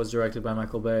also was directed by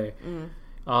Michael Bay,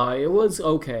 it was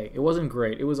okay. It wasn't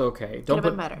great. It was okay. Don't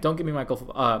give me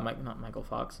not Michael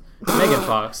Fox. Megan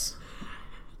Fox.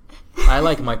 I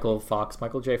like Michael Fox.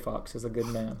 Michael J. Fox is a good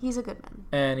man. He's a good man.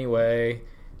 Anyway,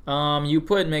 you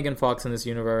put Megan Fox in this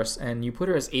universe, and you put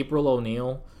her as April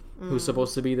O'Neil, who's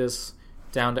supposed to be this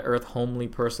down-to-earth, homely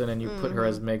person, and you put her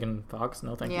as Megan Fox.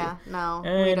 No, thank you. Yeah, no.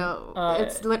 We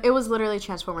don't. It was literally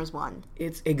Transformers 1.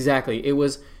 It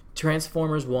was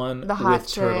Transformers 1 the hot with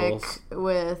chick turtles.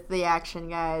 With the action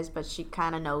guys, but she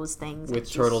kind of knows things.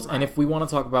 With turtles. And if we want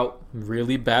to talk about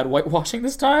really bad whitewashing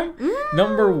this time,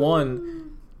 number 1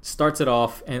 starts it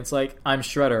off, and it's like, I'm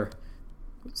Shredder,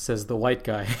 says the white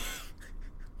guy.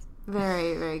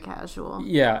 Very, very casual.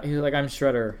 Yeah, he's like, I'm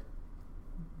Shredder,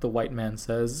 the white man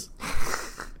says.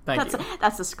 Thank you.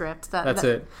 That's the script. That's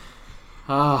it.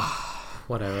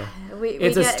 Whatever. We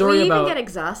even get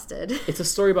exhausted. It's a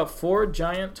story about 4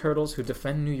 giant turtles who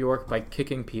defend New York by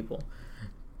kicking people.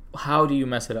 How do you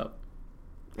mess it up?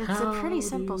 It's a pretty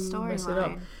simple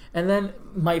storyline. And then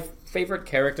my favorite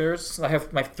characters, I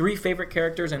have my 3 favorite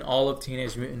characters in all of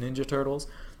Teenage Mutant Ninja Turtles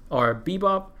are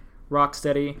Bebop,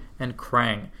 Rocksteady, and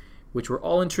Krang, which were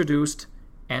all introduced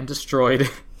and destroyed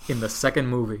in the second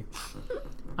movie.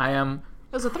 It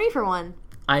was a 3-for-1.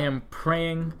 I am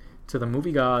praying to the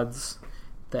movie gods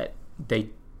that they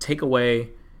take away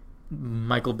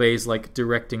Michael Bay's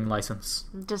directing license.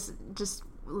 Just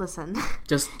listen.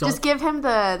 Just give him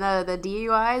the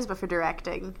DUIs, but for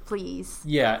directing, please.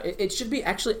 Yeah, it should be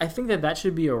actually. I think that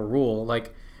should be a rule.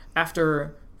 Like,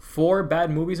 after 4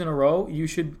 bad movies in a row, you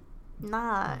should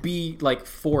not be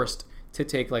forced to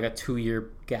take a 2-year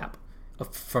gap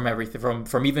from everything,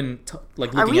 from even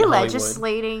looking at Hollywood. Are we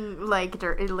legislating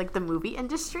the movie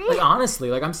industry?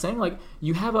 Honestly, I'm saying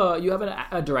you have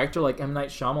a director like M. Night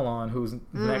Shyamalan who's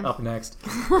up next,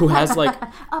 who has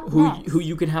who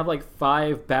you can have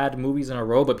 5 bad movies in a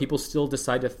row, but people still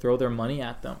decide to throw their money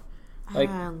at them. I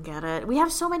don't get it. We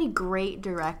have so many great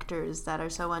directors that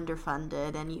are so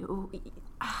underfunded, and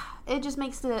it just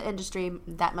makes the industry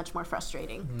that much more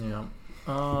frustrating. Yeah.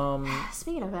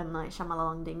 Speaking of M. Night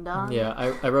Shyamalan, ding dong. Yeah,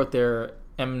 I wrote there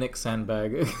M. Nick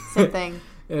Sandbag. Same thing.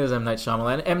 It was M. Night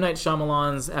Shyamalan. M. Night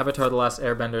Shyamalan's Avatar: The Last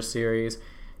Airbender series.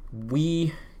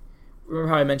 Remember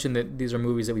how I mentioned that these are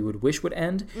movies that we would wish would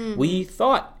end? Mm-hmm. We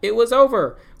thought it was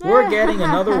over. We're getting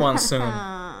another one soon.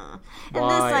 And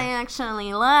this I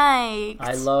actually liked.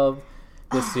 I love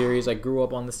this series. I grew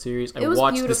up on the series. I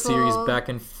watched the series back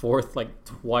and forth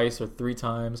twice or 3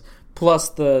 times. Plus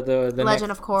the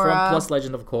Legend of Korra. Plus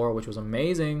Legend of Korra, which was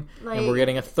amazing. And we're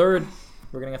getting a third.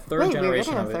 We're getting a third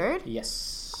generation of it. We're getting a third?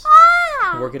 Yes.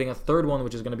 We're getting a third one,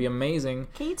 which is going to be amazing.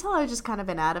 Can you tell I've just kind of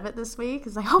been out of it this week?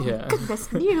 Because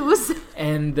goodness, news.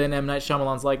 And then M. Night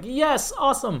Shyamalan's like, yes,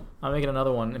 awesome, I'm making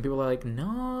another one. And people are like,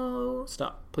 no,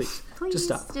 stop, please. Just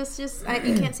stop. Just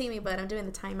you can't see me, but I'm doing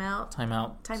the timeout.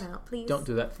 Timeout, please. Don't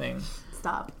do that thing.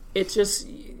 Stop. It's just...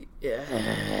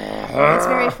 It's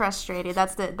very frustrating.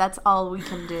 That's all we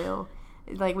can do.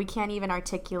 We can't even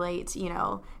articulate,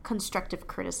 constructive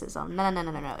criticism. No.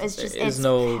 There's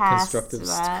no constructive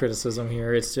criticism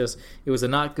here. It's just, it was a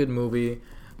not good movie.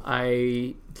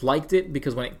 I liked it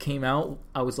because when it came out,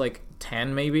 I was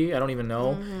 10 maybe. I don't even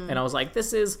know. Mm-hmm. And I was like,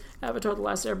 this is Avatar: The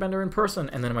Last Airbender in person.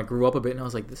 And then I grew up a bit and I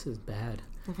was like, this is bad.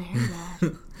 Very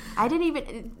bad. I didn't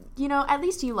even, at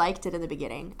least you liked it in the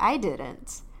beginning. I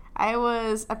didn't. I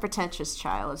was a pretentious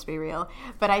child, let's be real.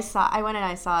 But I went and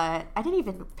I saw it. I didn't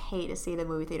even pay to see the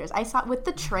movie theaters. I saw it with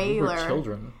the trailer. We were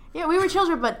children. Yeah, we were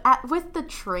children, but with the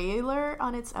trailer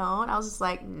on its own, I was just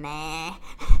like, nah,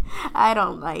 I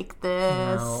don't like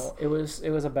this. No, it was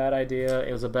a bad idea.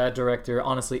 It was a bad director.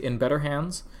 Honestly, in better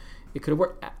hands, it could have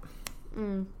worked.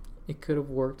 It could have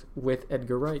worked with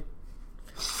Edgar Wright,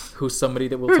 who's somebody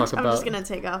that we'll talk about. I'm just gonna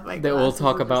take off my glasses. That we'll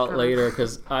talk about later,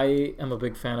 because I am a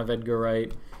big fan of Edgar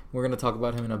Wright. We're going to talk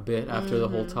about him in a bit after the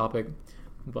whole topic,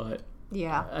 but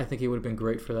yeah, I think he would have been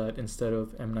great for that instead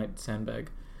of M. Night Sandbag.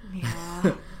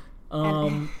 Yeah.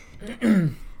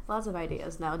 Lots of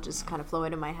ideas now just kind of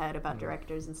flowing in my head about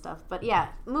directors and stuff. But yeah,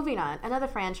 moving on. Another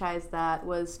franchise that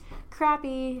was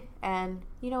crappy, and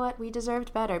you know what? We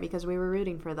deserved better because we were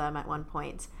rooting for them at one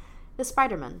point. The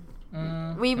Spider-Man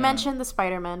We mentioned the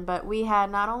Spider-Man, but we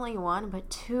had not only one, but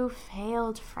 2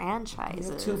 failed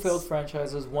franchises. 2 failed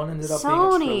franchises. One ended up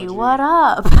Sony, being a trilogy. what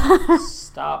up?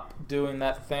 Stop doing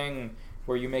that thing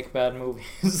where you make bad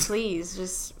movies. Please,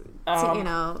 just,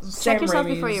 check yourself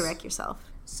before you wreck yourself.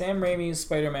 Sam Raimi's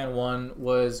Spider-Man 1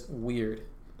 was weird.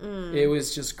 It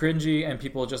was just cringy, and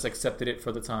people just accepted it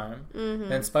for the time.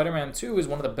 Then Spider-Man 2 is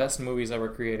one of the best movies ever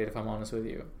created, if I'm honest with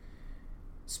you.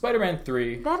 Spider-Man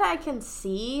 3... That I can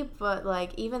see,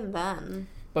 but, even then...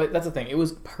 But that's the thing. It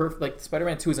was perfect.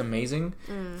 Spider-Man 2 is amazing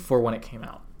for when it came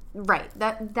out. Right.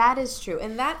 That is true.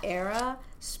 In that era,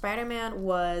 Spider-Man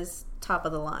was top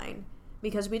of the line.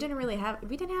 Because we didn't have an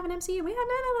MCU. We had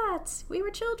none of that. We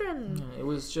were children. It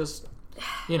was just...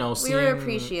 we were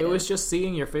appreciative. It was just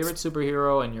seeing your favorite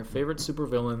superhero and your favorite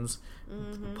supervillains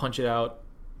punch it out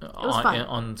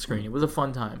on screen. It was a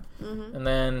fun time. And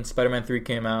then Spider-Man 3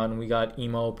 came out, and we got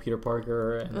emo Peter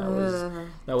Parker, and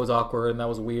that was awkward, and that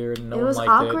was weird, and no one liked it. It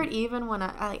was awkward even when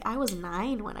I was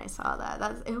 9 when I saw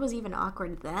that. It was even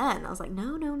awkward then. I was like,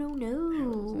 no. It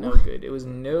was no good. It was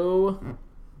no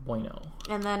bueno.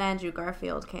 And then Andrew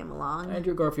Garfield came along.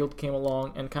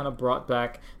 And kind of brought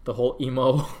back the whole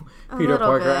emo Peter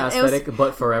Parker aesthetic,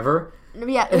 but forever.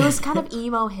 Yeah, it was kind of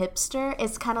emo hipster.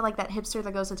 It's kind of like that hipster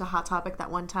that goes into Hot Topic that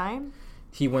one time.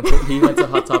 He went to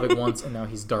Hot Topic once, and now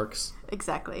he's Darks.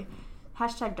 Exactly.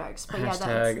 #Darks.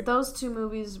 But those 2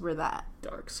 movies were that.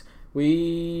 Darks.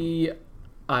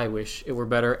 I wish it were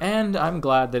better, and I'm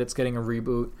glad that it's getting a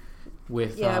reboot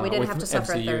with we didn't have to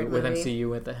suffer a third movie. With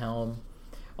MCU at the helm.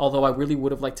 Although I really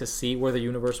would have liked to see where the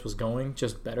universe was going,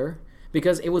 just better,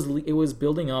 because it was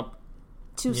building up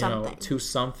to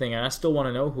something, and I still want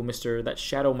to know who that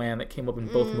Shadow Man that came up in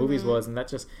both movies was, and that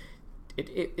just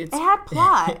it had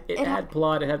plot. it had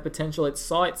plot. It had potential. It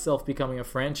saw itself becoming a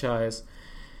franchise.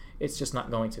 It's just not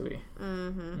going to be.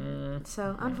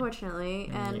 So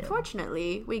unfortunately,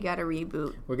 fortunately, we got a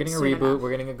reboot. We're getting a reboot. We're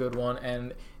getting a good one,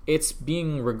 and it's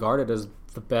being regarded as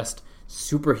the best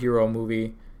superhero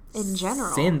movie in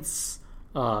general since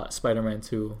Spider-Man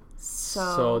 2.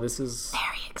 So this is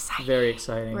very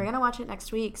exciting. We're going to watch it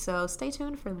next week, so stay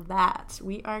tuned for that.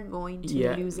 We are going to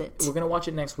use it. We're going to watch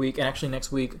it next week, and actually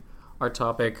next week, our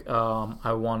topic,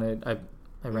 I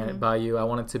ran it by you. I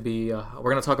want it to be,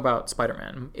 we're going to talk about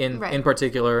Spider-Man, in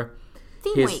particular,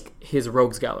 his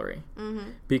Rogues Gallery.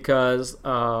 Because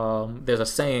there's a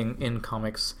saying in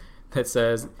comics that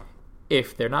says,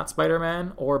 if they're not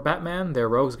Spider-Man or Batman, their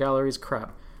Rogues Gallery's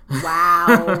crap.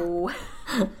 Wow.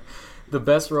 The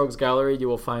best Rogues Gallery, you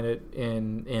will find it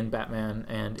in Batman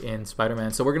and in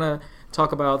Spider-Man. So we're going to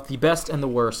talk about the best and the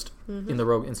worst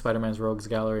in Spider-Man's Rogues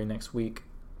Gallery next week,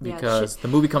 because the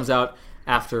movie comes out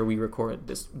after we record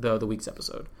the week's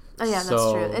episode. Oh, yeah, that's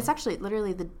true. It's actually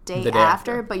literally the day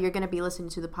after, but you're going to be listening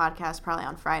to the podcast probably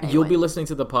on Friday. You'll be listening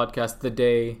to the podcast the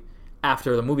day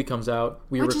after the movie comes out.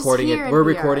 We're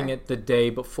recording it the day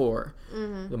before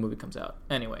the movie comes out.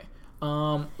 Anyway.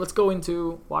 Let's go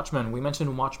into Watchmen. We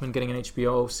mentioned Watchmen getting an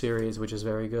HBO series, which is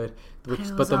very good.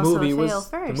 But the movie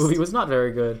was not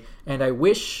very good. And I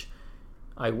wish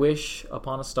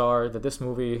upon a star that this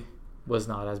movie was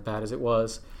not as bad as it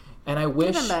was. And I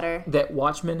wish that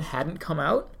Watchmen hadn't come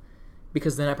out,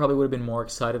 because then I probably would have been more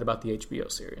excited about the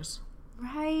HBO series.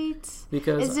 Right.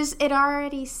 Because it's just, it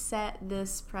already set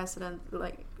this precedent,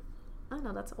 I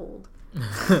know that's old.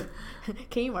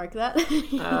 Can you mark that?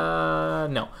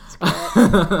 No.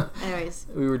 Anyways,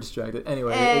 we were distracted.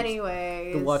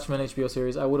 Anyways, the Watchmen HBO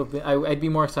series. I'd be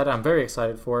more excited. I'm very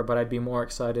excited for it, but I'd be more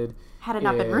excited had it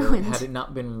not been ruined. Had it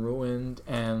not been ruined,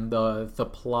 and the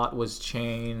plot was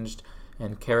changed,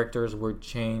 and characters were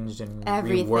changed, and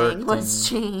everything reworked was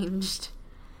changed.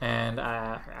 And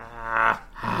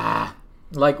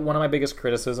one of my biggest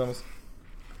criticisms,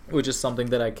 which is something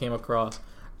that I came across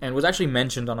and was actually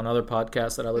mentioned on another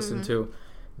podcast that I listened to,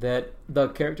 that the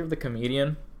character of the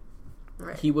comedian,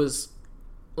 he was,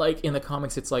 in the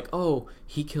comics, it's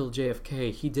he killed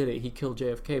JFK, he did it, he killed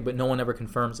JFK, but no one ever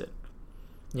confirms it.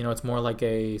 It's more like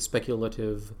a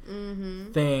speculative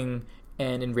thing,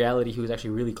 and in reality, he was actually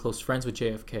really close friends with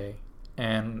JFK,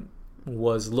 and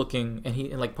was looking,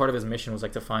 and part of his mission was,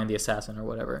 to find the assassin or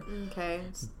whatever. Okay.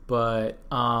 But,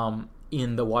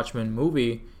 in the Watchmen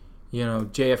movie,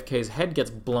 JFK's head gets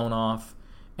blown off,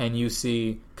 and you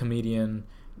see comedian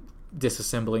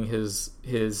disassembling his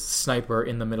sniper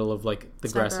in the middle of the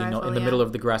grassy knoll. In the middle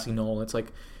of the grassy knoll, it's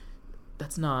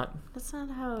that's not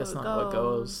how it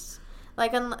goes.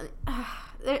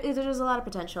 There's a lot of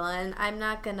potential, and I'm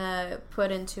not gonna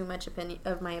put in too much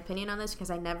of my opinion on this because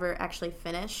I never actually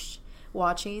finished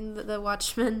watching the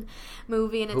Watchmen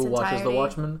movie in its entirety. Who watches The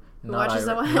Watchmen?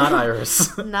 Not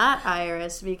Iris. Not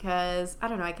Iris, because, I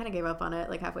don't know, I kind of gave up on it,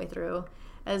 like, halfway through.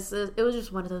 It was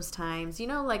just one of those times. You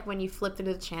know, like, when you flip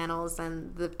through the channels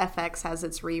and the FX has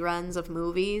its reruns of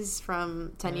movies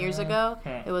from 10 years ago?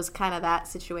 It was kind of that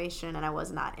situation, and I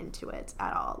was not into it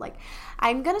at all. Like,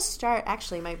 I'm going to start...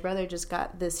 Actually, my brother just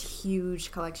got this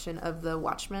huge collection of the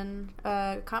Watchmen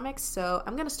comics, so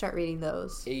I'm going to start reading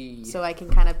those. Hey. So I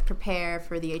can kind of prepare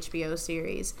for the HBO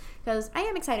series. Because I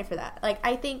am excited for that. Like,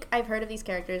 I think I've heard of these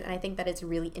characters, and I think that it's a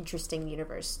really interesting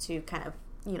universe to kind of,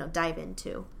 you know, dive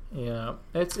into. Yeah,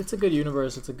 it's a good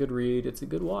universe. It's a good read. It's a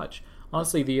good watch.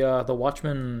 Honestly, the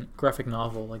Watchmen graphic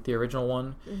novel, like the original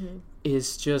one,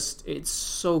 is just, it's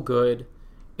so good.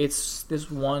 It's this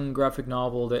one graphic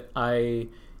novel that I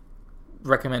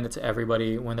recommend it to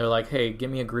everybody when they're like, hey,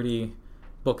 give me a gritty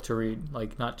book to read.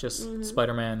 Like, not just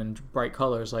Spider-Man and bright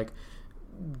colors. Like,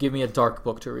 give me a dark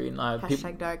book to read.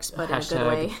 Hashtag darks, but in a good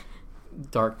way.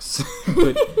 Darks.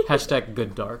 Good, hashtag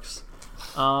good darks.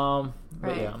 But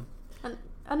right. Yeah.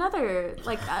 Another,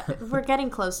 like, we're getting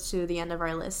close to the end of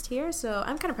our list here, so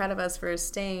I'm kind of proud of us for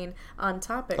staying on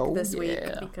topic this week,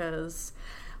 because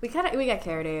we got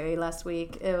carried away last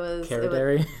week.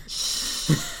 Carried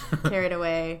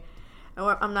away.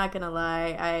 I'm not gonna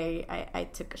lie, I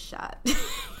took a shot.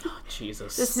 Oh,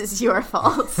 Jesus. This is your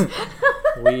fault.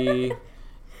 We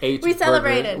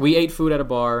celebrated. We ate food at a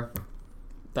bar.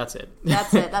 That's it.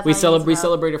 That's it. We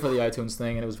celebrated for the iTunes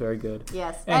thing, and it was very good.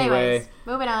 Yes. Anyways,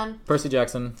 moving on. Percy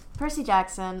Jackson. Okay.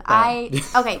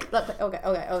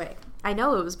 I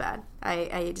know it was bad.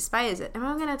 I despise it, and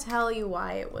I'm gonna tell you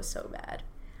why it was so bad.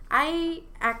 I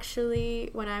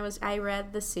actually, I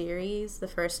read the series, the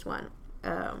first one,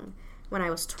 when I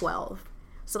was 12.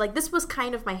 So, like, this was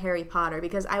kind of my Harry Potter,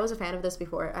 because I was a fan of this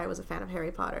before I was a fan of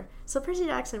Harry Potter. So Percy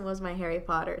Jackson was my Harry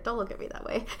Potter. Don't look at me that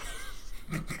way.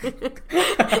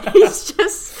 he's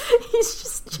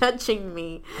just judging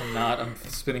me. I'm not. I'm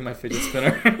spinning my fidget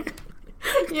spinner.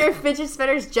 Your fidget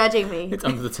spinner's judging me. It's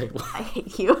under the table. I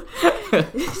hate you.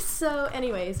 So,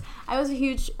 anyways, I was a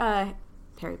huge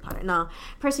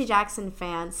Percy Jackson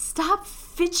fan. Stop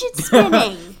fidget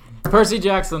spinning. Percy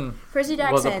Jackson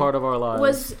was a part of our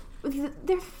lives.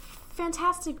 They're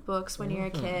fantastic books when you're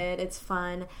a kid. It's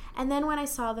fun. And then when I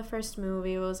saw the first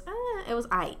movie, it was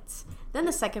aight. Then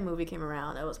the second movie came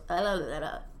around. It was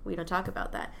we don't talk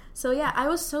about that. So yeah, I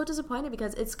was so disappointed,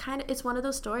 because it's one of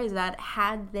those stories that,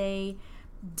 had they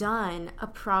done a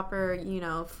proper, you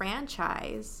know,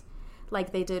 franchise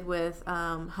like they did with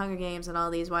Hunger Games and all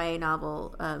these YA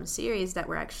novel series that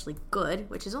were actually good,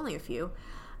 which is only a few.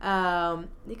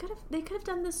 They could have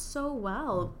done this so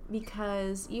well,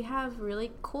 because you have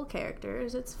really cool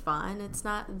characters. It's fun. It's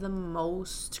not the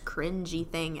most cringy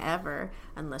thing ever,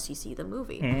 unless you see the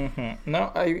movie.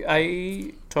 No,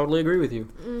 I totally agree with you.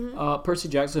 Percy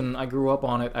Jackson, I grew up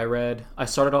on it. I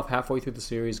started off halfway through the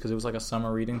series because it was like a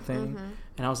summer reading thing,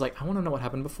 and I was like, I want to know what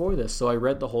happened before this. So I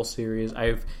read the whole series.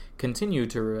 I've continued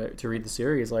to read the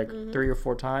series like 3 or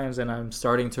 4 times, and I'm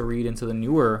starting to read into the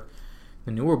newer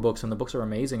books, and the books are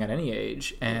amazing at any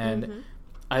age. And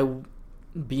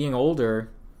being older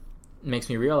makes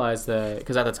me realize that,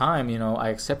 because at the time, you know, I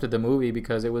accepted the movie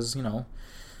because it was, you know,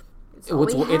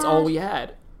 it's all we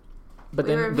had. But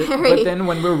then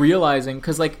when we're realizing,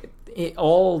 because like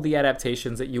all the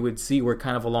adaptations that you would see were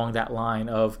kind of along that line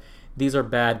of, these are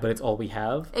bad, but it's all we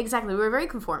have. Exactly. We were very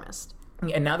conformist.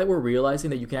 And now that we're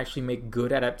realizing that you can actually make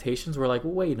good adaptations, we're like,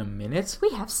 wait a minute. We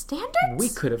have standards? We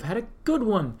could have had a good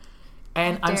one.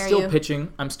 And I'm still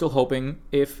pitching. I'm still hoping,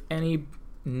 if any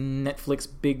Netflix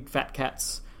big fat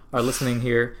cats are listening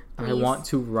here, please. I want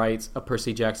to write a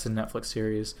Percy Jackson Netflix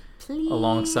series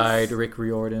alongside Rick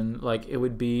Riordan. Like, it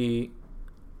would be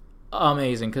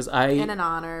amazing, because in an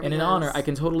honor, I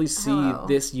can totally see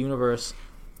this universe,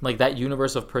 like that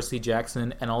universe of Percy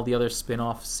Jackson and all the other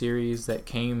spin-off series that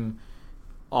came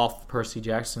off Percy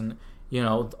Jackson. You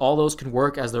know, all those can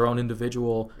work as their own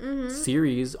individual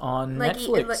series on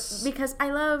Netflix. Because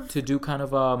I love... to do kind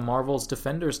of a Marvel's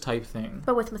Defenders type thing.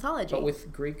 But with mythology. But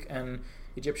with Greek and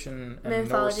Egyptian and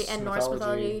mythology and Norse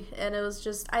mythology. And it was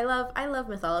just... I love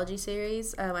mythology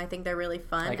series. I think they're really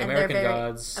fun. Like American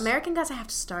Gods. American Gods, I have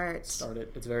to start. Start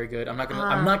it. It's very good. I'm not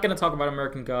gonna talk about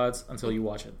American Gods until you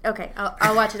watch it. Okay,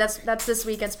 I'll watch it. That's this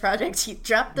weekend's project. You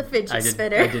dropped the fidget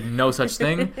spinner. I did no such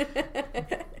thing.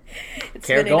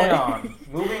 Going on.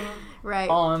 Moving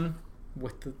on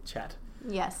with the chat.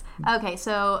 Yes. Okay,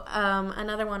 so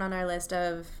another one on our list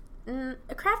of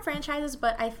craft franchises,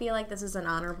 but I feel like this is an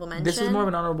honorable mention. This is more of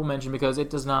an honorable mention because it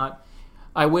does not...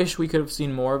 I wish we could have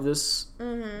seen more of this.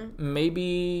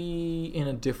 Maybe in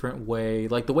a different way.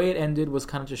 Like, the way it ended was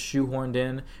kind of just shoehorned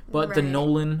in. But the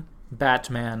Nolan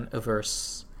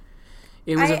Batman-averse.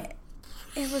 It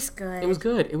was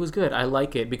good. It was good. I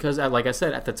like it because, like I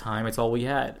said, at the time, it's all we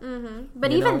had.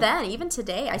 But even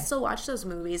today, I still watch those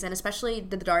movies, and especially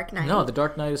The Dark Knight. No, The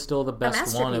Dark Knight is still the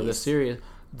best one of the series.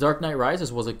 Dark Knight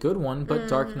Rises was a good one, but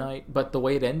but the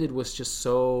way it ended was just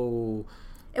so...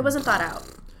 It wasn't thought out.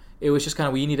 It was just kind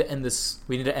of, we need to end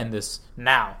this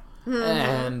now.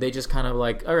 And they just kind of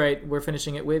like, all right, we're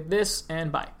finishing it with this,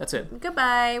 and bye. That's it.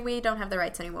 Goodbye. We don't have the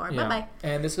rights anymore. Yeah. Bye-bye.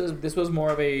 And this was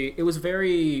more of it was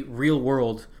very real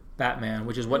world Batman,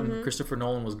 which is what Christopher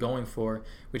Nolan was going for,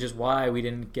 which is why we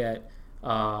didn't get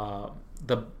Bane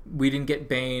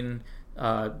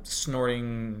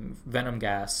snorting venom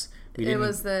gas. It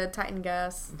was the Titan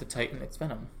gas. The Titan, it's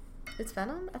Venom. It's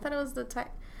Venom? I thought it was the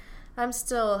Titan. I'm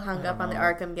still hung up on the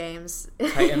Arkham games.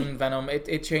 Titan Venom.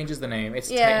 It changes the name. It's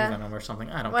Titan Venom or something.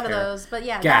 I don't care. One of those. But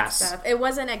yeah, gas. That stuff. It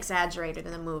wasn't exaggerated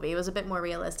in the movie. It was a bit more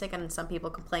realistic, and some people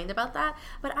complained about that.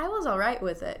 But I was all right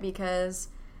with it because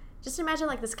just imagine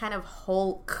like this kind of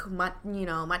Hulk,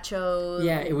 macho.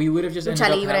 Yeah, we would have just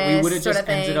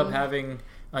ended up having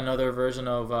another version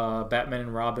of Batman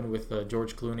and Robin with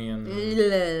George Clooney and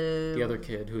the other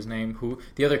kid who's like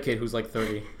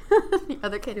 30. The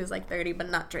other kid who's like 30, but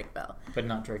not Drake Bell.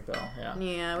 Yeah.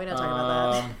 Yeah, we don't talk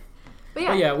about that.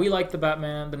 But yeah, we like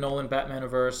the Nolan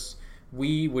Batman-averse.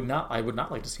 I would not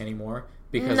like to see any more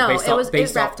because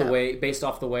based off the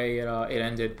way it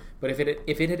ended. But if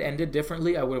it had ended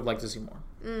differently, I would have liked to see more.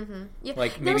 Yeah.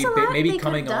 Like maybe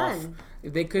coming off.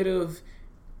 If they could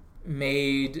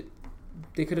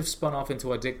have spun off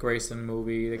into a Dick Grayson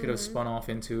movie. They could have spun off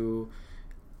into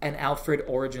an Alfred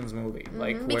Origins movie,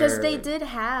 because they did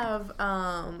have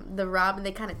the Robin.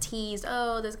 They kind of teased,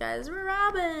 this guy's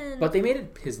Robin, but they made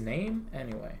it his name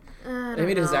anyway. They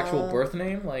made it his actual birth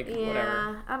name,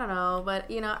 whatever. I don't know, but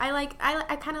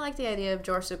I kind of like the idea of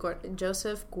Joseph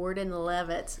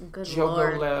Gordon-Levitt. Good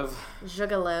Lord, Zhugolev.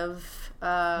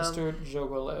 Mr.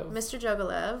 Zhugolev. Mr.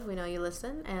 Zhugolev, we know you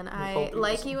listen, and I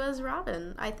like you as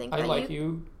Robin. I think I like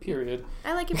you, period.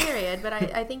 I like you, period, but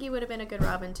I think you would have been a good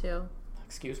Robin, too.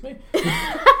 Excuse me?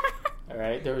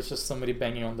 Alright, there was just somebody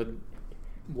banging on the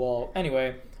wall.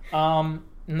 Anyway,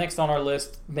 next on our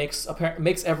list makes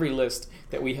every list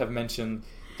that we have mentioned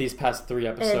these past 3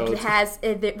 episodes.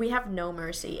 We have no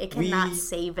mercy. It cannot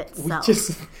save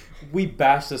itself. We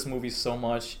bash this movie so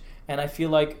much, and I feel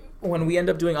like when we end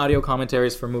up doing audio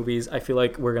commentaries for movies, I feel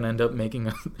like we're going to end up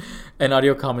making an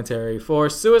audio commentary for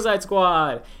Suicide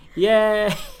Squad.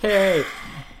 Yay!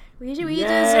 We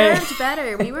deserved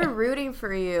better. We were rooting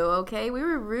for you, okay? We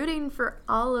were rooting for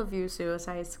all of you,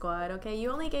 Suicide Squad, okay? You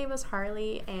only gave us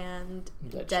Harley and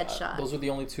Deadshot. Those were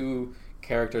the only 2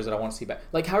 characters that I want to see back.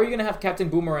 Like, how are you going to have Captain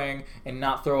Boomerang and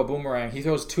not throw a boomerang? He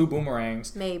throws 2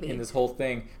 boomerangs in this whole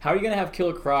thing. How are you going to have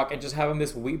Killer Croc and just have him be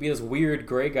this weird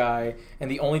gray guy, and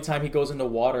the only time he goes into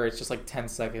water, it's just like 10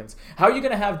 seconds? How are you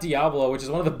going to have Diablo, which is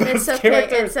one of the best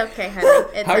characters? It's okay,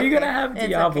 honey. How are you going to have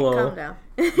Diablo? Okay. Calm down.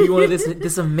 Be one of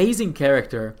this amazing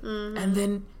character, and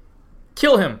then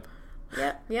kill him.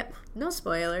 Yep. No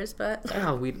spoilers, but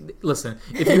listen.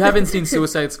 If you haven't seen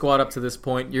Suicide Squad up to this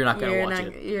point, you're not going to watch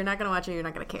it. You're not going to watch it. You're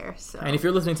not going to care. So. And if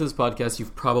you're listening to this podcast,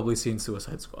 you've probably seen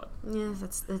Suicide Squad. Yeah,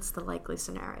 that's the likely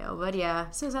scenario. But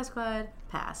yeah, Suicide Squad,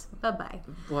 pass. Bye.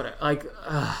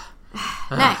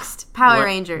 Next, Power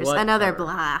Rangers. Another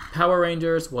blah. Power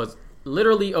Rangers was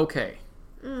literally okay.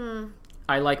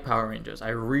 I like Power Rangers. I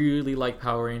really like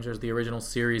Power Rangers. The original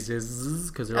series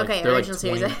is because they're like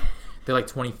 20. They're like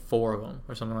 24 of them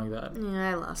or something like that.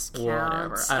 Yeah, I lost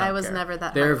count. I was never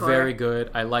that They're hardcore. Very good.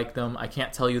 I like them. I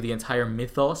can't tell you the entire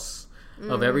mythos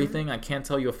of everything. I can't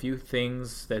tell you a few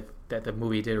things that the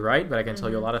movie did right, but I can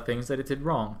tell you a lot of things that it did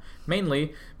wrong.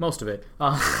 Mainly, most of it. It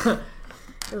was a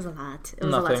lot. It was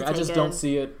nothing. A lot I just don't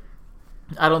see it.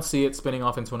 I don't see it spinning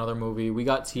off into another movie. We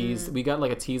got teased. We got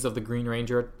like a tease of the Green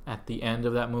Ranger at the end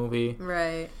of that movie.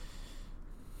 Right.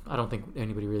 I don't think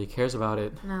anybody really cares about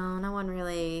it. No one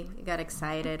really got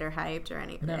excited or hyped or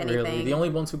anything. Not really. The only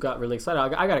ones who got really excited,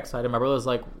 I got excited. My brother was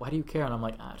like, "Why do you care?" And I'm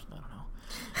like, I don't know.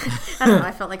 I don't know.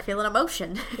 I felt like feeling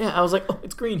emotion. Yeah, I was like, "Oh,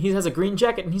 it's green. He has a green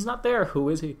jacket, and he's not there. Who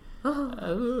is he?"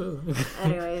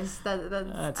 Anyways, I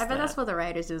bet that's what the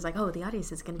writers do. Is like, the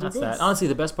audience is going to do this. That. Honestly,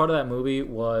 the best part of that movie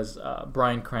was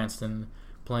Bryan Cranston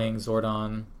playing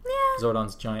Zordon. Yeah.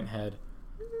 Zordon's giant head.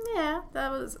 Yeah, that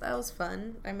was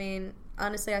fun. I mean,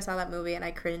 honestly, I saw that movie and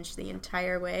I cringed the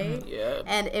entire way. Yeah.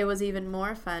 And it was even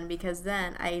more fun because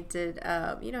then I did,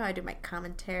 I do my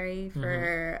commentary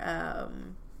for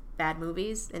bad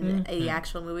movies in the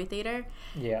actual movie theater.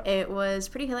 Yeah. It was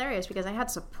pretty hilarious because I had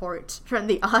support from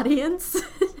the audience.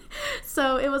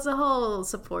 So it was a whole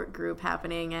support group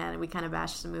happening, and we kind of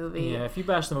bashed the movie. Yeah, if you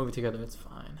bash the movie together, it's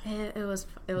fine. It was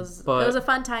a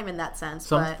fun time in that sense.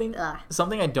 Something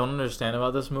I don't understand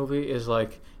about this movie is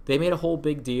like they made a whole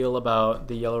big deal about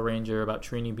the Yellow Ranger, about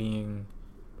Trini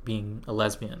being a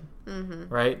lesbian,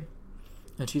 right?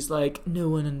 And she's like, no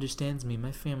one understands me.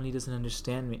 My family doesn't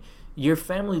understand me. Your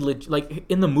family, like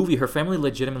in the movie, her family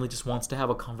legitimately just wants to have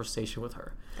a conversation with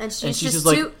her. And she's just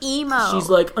too like, emo. She's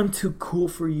like, I'm too cool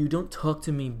for you. Don't talk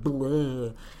to me.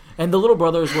 Blah. And the little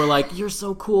brothers were like, you're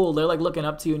so cool. They're like looking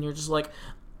up to you, and you're just like,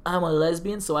 I'm a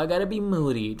lesbian, so I gotta be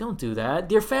moody. Don't do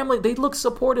that. Your family, they look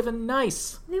supportive and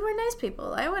nice. They were nice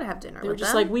people. I would have dinner with them. They were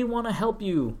just like, we want to help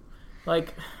you.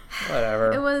 Like,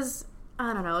 whatever. It was,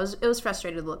 I don't know, it was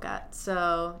frustrating to look at.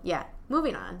 So, yeah,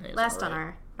 moving on. Last on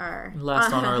our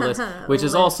list, which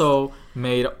has also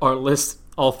made our list,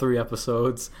 all 3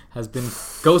 episodes, has been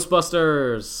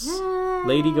Ghostbusters. Yay!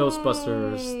 Lady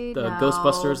Ghostbusters. The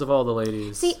Ghostbusters of all the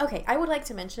ladies. See, okay, I would like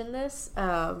to mention this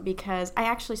because I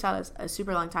actually saw this a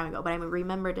super long time ago, but I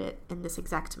remembered it in this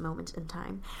exact moment in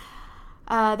time.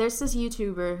 There's this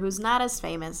YouTuber who's not as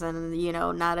famous and,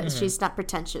 she's not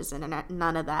pretentious and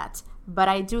none of that. But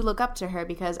I do look up to her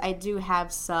because I do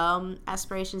have some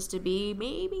aspirations to be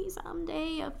maybe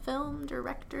someday a film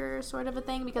director sort of a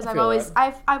thing because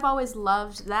I've always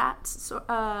loved that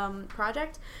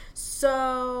project.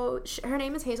 So her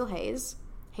name is Hazel Hayes.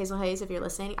 Hazel Hayes, if you're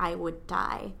listening, I would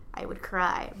die. I would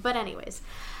cry. But anyways,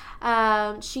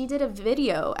 she did a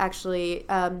video actually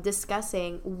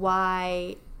discussing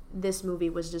why this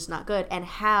movie was just not good and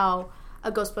how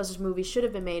a Ghostbusters movie should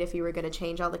have been made if you were going to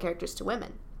change all the characters to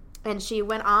women. And she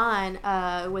went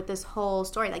on with this whole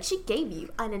story. Like, she gave you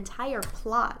an entire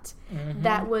plot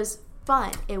that was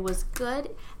fun. It was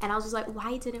good. And I was just like,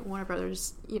 why didn't Warner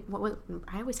Brothers...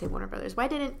 I always say Warner Brothers. Why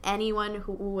didn't anyone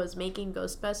who was making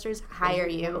Ghostbusters hire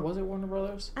you? Was it Warner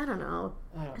Brothers? I don't know.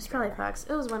 It's probably Fox.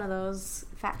 It was one of those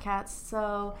fat cats,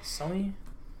 so... Sony?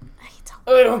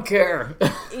 I don't care.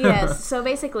 Yes. So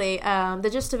basically, the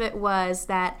gist of it was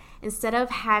that instead of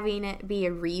having it be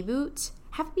a reboot...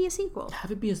 have it be a sequel.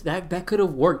 Have it be that could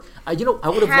have worked. I would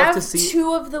have loved to see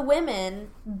 2 of the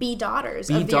women be daughters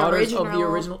of the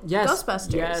original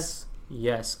Ghostbusters.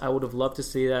 Yes. I would have loved to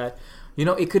see that.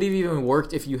 It could have even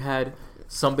worked if you had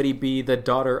somebody be the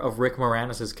daughter of Rick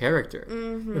Moranis' character,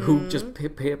 who just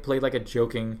played like a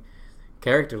joking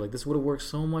character. Like, this would have worked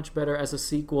so much better as a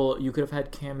sequel. You could have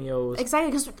had cameos. Exactly,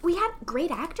 because we had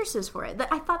great actresses for it.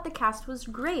 I thought the cast was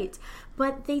great,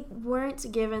 but they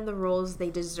weren't given the roles they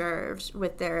deserved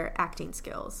with their acting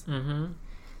skills.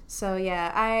 So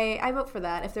yeah, I vote for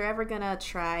that. If they're ever gonna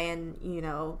try and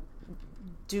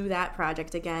do that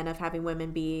project again of having women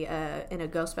be in a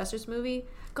Ghostbusters movie,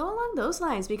 go along those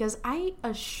lines, because I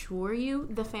assure you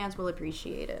the fans will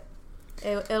appreciate it.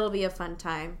 It'll be a fun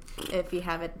time if you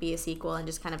have it be a sequel and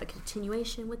just kind of a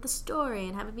continuation with the story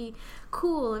and have it be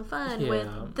cool and fun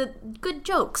with the good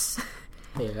jokes.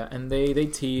 Yeah, and they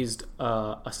teased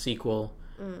a sequel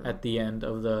at the end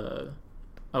of the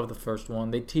first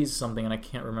one. They teased something, and I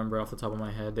can't remember off the top of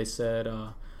my head. They said,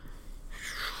 I'm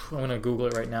gonna Google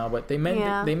it right now, but they made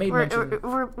mention.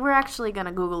 We're actually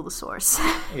gonna Google the source.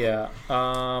 Yeah.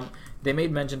 They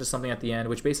made mention to something at the end,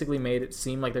 which basically made it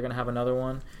seem like they're gonna have another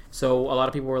one. So a lot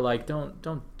of people were like, "Don't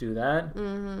do that."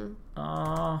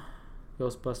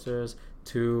 Ghostbusters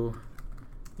 2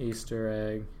 Easter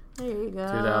egg. There you go.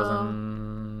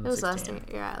 2016. It was last year.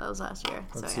 Yeah, that was last year.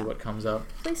 Let's see what comes up.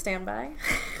 Please stand by.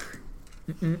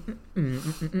 Giving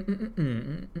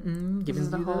you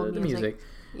the music.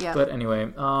 Yeah. But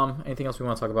anyway, anything else we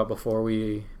want to talk about before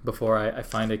I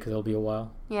find it, because it'll be a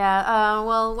while? Yeah.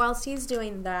 Well, whilst he's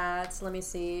doing that, let me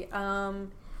see.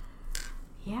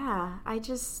 Yeah.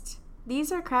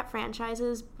 These are crap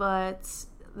franchises, but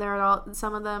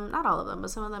some of them, not all of them, but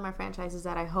some of them are franchises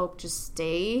that I hope just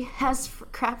stay as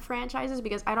crap franchises,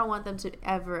 because I don't want them to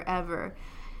ever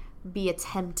be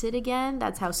attempted again.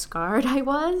 That's how scarred I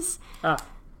was. You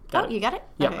got it?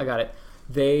 Yeah, okay. I got it.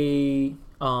 They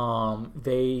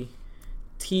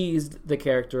teased the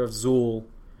character of Zuul,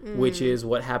 which is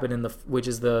what happened which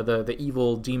is the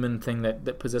evil demon thing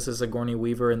that possesses Sigourney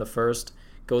Weaver in the first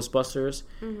Ghostbusters.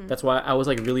 That's why I was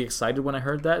like really excited when I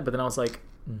heard that, but then I was like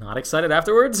not excited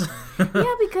afterwards.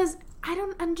 Yeah, because I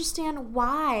don't understand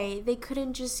why they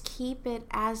couldn't just keep it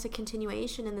as a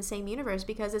continuation in the same universe,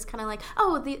 because it's kind of like,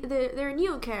 oh, they're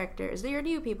new characters, they're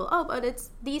new people. Oh, but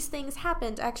these things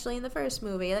happened actually in the first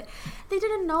movie. Like, they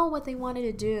didn't know what they wanted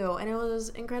to do, and it was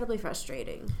incredibly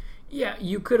frustrating. Yeah,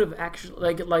 you could have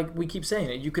actually, like we keep saying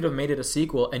it, you could have made it a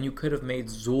sequel, and you could have made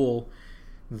Zuul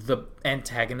the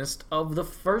antagonist of the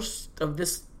first of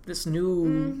this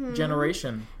new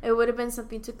generation. It would have been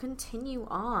something to continue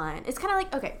on. It's kind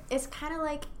of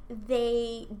like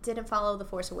they didn't follow the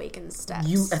Force Awakens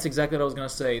steps. That's exactly what I was gonna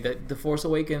say. That the Force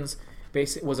Awakens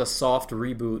was a soft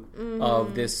reboot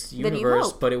of this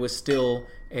universe, but it was still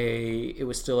a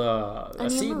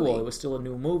sequel. Movie. It was still a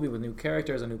new movie with new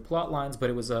characters and new plot lines, but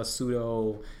it was a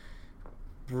pseudo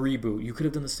reboot. You could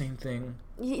have done the same thing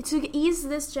to ease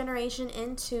this generation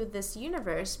into this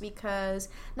universe, because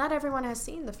not everyone has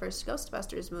seen the first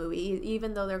Ghostbusters movie,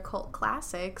 even though they're cult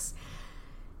classics.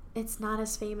 It's not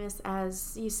as famous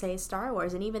as, you say, Star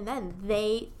Wars, and even then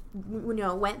they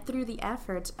went through the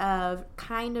effort of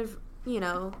kind of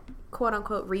quote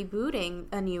unquote rebooting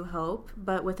A New Hope,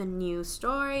 but with a new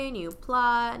story, new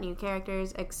plot, new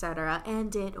characters, etc.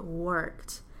 And it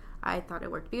worked. I thought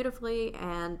it worked beautifully,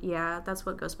 and yeah, that's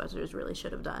what Ghostbusters really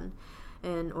should have done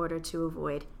in order to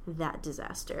avoid that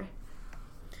disaster.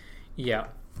 Yeah.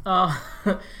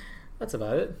 That's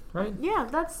about it, right? Yeah,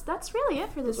 that's really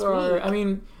it for this week. I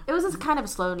mean, it was kind of a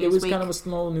slow news week. It was kind of a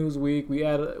slow news week. We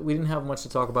didn't have much to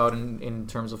talk about in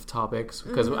terms of topics,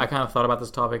 because I kind of thought about this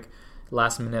topic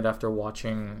last minute after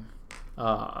watching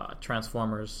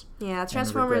Transformers. Yeah,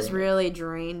 Transformers really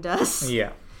drained us.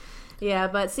 Yeah. Yeah,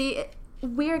 but see,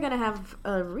 we are going to have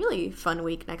a really fun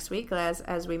week next week.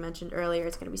 As we mentioned earlier,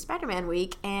 it's going to be Spider-Man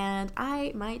week, and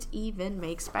I might even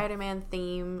make Spider-Man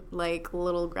theme, like,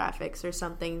 little graphics or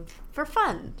something for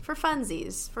fun, for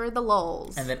funsies, for the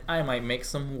lulz. And then I might make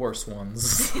some worse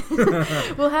ones.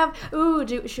 We'll have,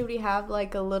 should we have,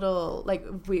 like, a little, like,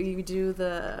 we do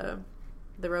the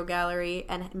Rogue Gallery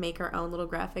and make our own little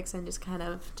graphics and just kind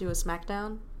of do a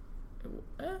smackdown?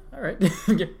 All right.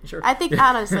 Yeah, sure. I think,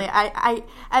 honestly, I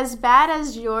as bad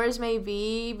as yours may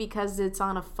be because it's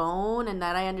on a phone and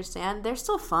that I understand, they're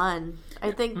still fun. I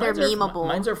think they're memeable.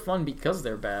 Mines are fun because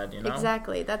they're bad,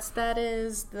 Exactly. That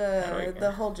is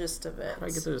the whole gist of it. How do I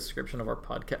get the description of our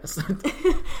podcast?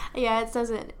 Yeah, it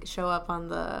doesn't show up on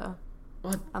the...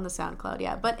 What? On the SoundCloud,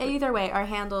 yeah. But either way, our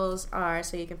handles are,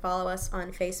 so you can follow us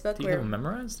on Facebook. Do you have them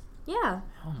memorized? Yeah.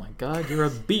 Oh my god, you're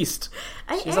a beast.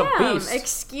 She's a beast.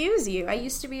 Excuse you. I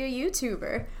used to be a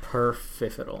YouTuber.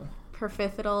 Perfifiddle.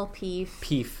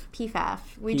 Peef.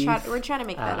 We're trying to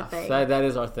make that a thing. That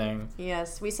is our thing.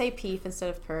 Yes, we say peef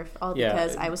instead of perf,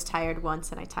 because I was tired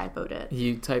once and I typoed it.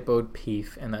 You typoed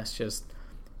peef, and that's just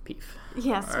peef.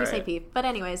 Yes, we say peef. But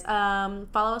anyways,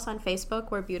 follow us on Facebook.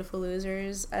 We're Beautiful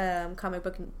Losers, comic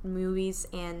book, movies,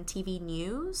 and TV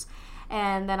news.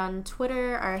 And then on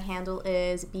Twitter, our handle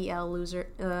is BLoserPod.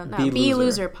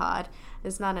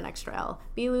 It's not an extra L.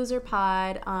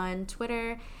 BLoserPod on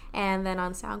Twitter. And then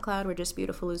on SoundCloud, we're just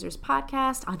Beautiful Losers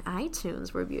Podcast. On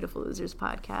iTunes, we're Beautiful Losers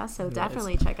Podcast. So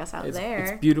definitely check us out there.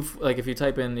 It's beautiful. Like, if you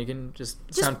type in, you can just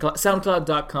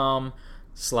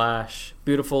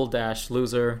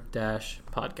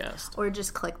SoundCloud.com/beautiful-loser-podcast. Or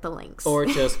just click the links. Or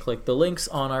just click the links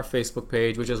on our Facebook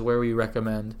page, which is where we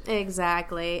recommend.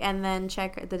 Exactly. And then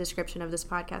check the description of this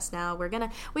podcast now.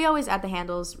 We always add the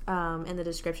handles in the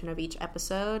description of each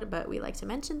episode, but we like to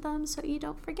mention them so you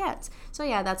don't forget. So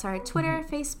yeah, that's our Twitter,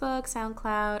 Facebook,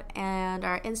 SoundCloud, and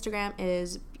our Instagram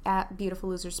is at Beautiful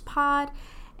Losers Pod.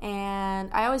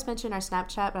 And I always mention our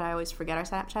Snapchat, but I always forget our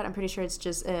Snapchat. I'm pretty sure it's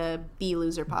just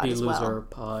BLoserPod as well.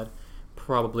 BLoserPod,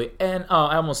 probably. And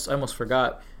I almost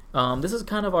forgot. This is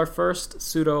kind of our first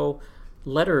pseudo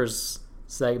letters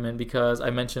segment, because I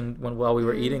mentioned while we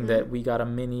were eating that we got a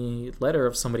mini letter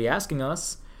of somebody asking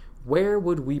us, where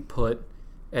would we put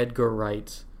Edgar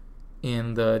Wright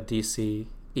in the DC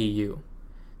EU?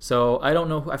 So I don't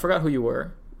know. I forgot who you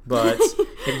were. But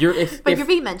you're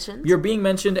being mentioned. You're being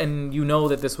mentioned, and you know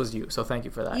that this was you. So thank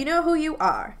you for that. You know who you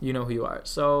are. You know who you are.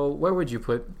 So where would you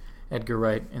put Edgar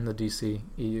Wright in the DC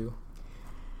EU?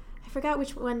 I forgot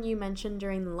which one you mentioned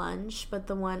during lunch, but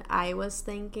the one I was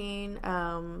thinking,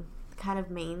 kind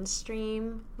of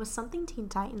mainstream, was something Teen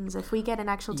Titans. If we get an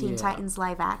actual Teen Titans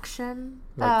live action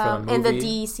in the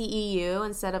DCEU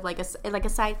instead of like a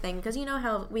side thing, because you know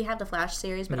how we have the Flash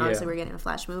series, but obviously we're getting a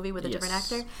Flash movie with a different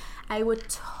actor. I would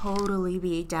totally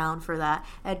be down for that.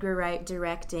 Edgar Wright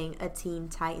directing a Teen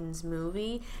Titans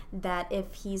movie, that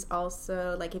if he's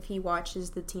also, like, if he watches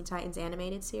the Teen Titans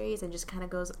animated series and just kind of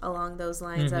goes along those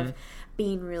lines of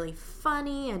being really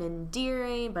funny and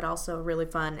endearing, but also really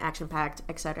fun, action-packed,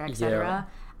 etc., etc.,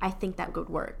 I think that would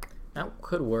work. That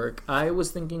could work. I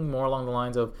was thinking more along the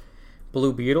lines of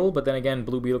Blue Beetle, but then again,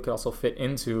 Blue Beetle could also fit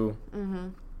into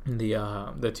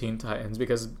the Teen Titans,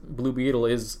 because Blue Beetle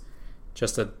is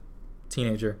just a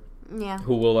teenager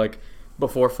who will, like,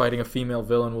 before fighting a female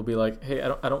villain will be like, hey,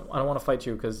 I don't want to fight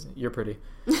you because you're pretty.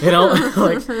 You know,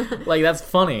 like that's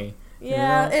funny.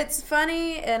 Yeah, you know? It's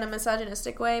funny in a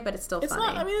misogynistic way, but it's still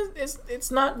funny. I mean,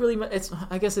 it's not really.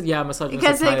 I guess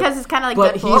misogynistic. Because it's kind of like.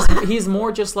 But Deadpool. he's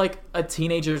more just like a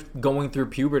teenager going through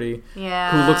puberty.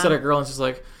 Yeah. Who looks at a girl and is just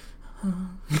like.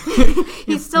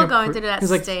 He's still going through that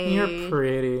stage. Like, you're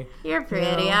pretty. You're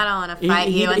pretty. I don't want to fight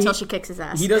you until she kicks his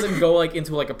ass. He doesn't go like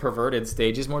into like a perverted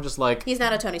stage. He's more just like. He's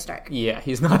not a Tony Stark. Yeah,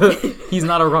 he's not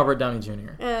a Robert Downey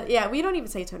Jr. Yeah, we don't even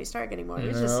say Tony Stark anymore.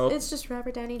 It's just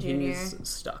Robert Downey Jr. He's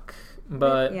stuck.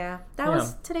 But that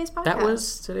was today's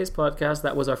podcast.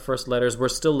 That was our first letters. We're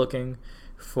still looking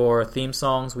for theme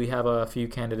songs. We have a few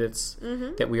candidates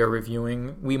that we are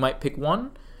reviewing. We might pick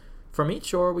one from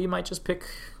each, or we might just pick,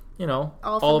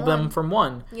 all of them from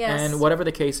one. Yes. And whatever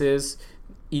the case is,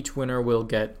 each winner will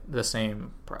get the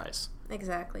same prize.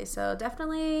 Exactly. So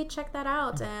definitely check that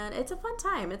out, and it's a fun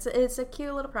time. It's a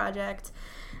cute little project.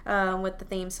 With the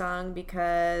theme song,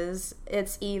 because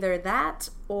it's either that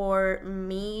or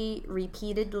me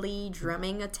repeatedly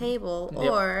drumming a table,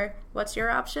 or what's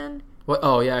your option? What?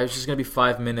 Oh yeah, it's just gonna be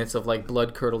 5 minutes of like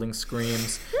blood-curdling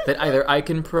screams that either I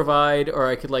can provide or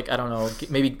I could I don't know,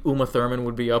 maybe Uma Thurman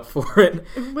would be up for it.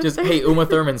 Hey Uma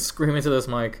Thurman, scream into this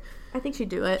mic. I think she'd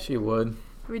do it. She would.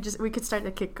 We could start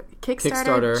the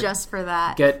Kickstarter just for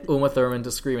that. Get Uma Thurman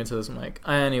to scream into this mic.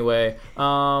 Anyway,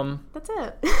 that's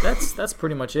it. That's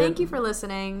pretty much it. Thank you for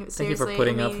listening. Seriously, thank you for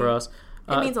putting up for us.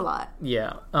 It means a lot.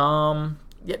 Yeah.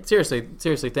 Yeah. Seriously.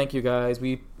 Thank you guys.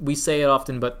 We say it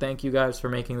often, but thank you guys for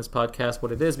making this podcast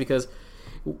what it is. Because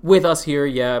with us here,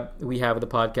 we have the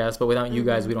podcast, but without you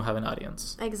guys, we don't have an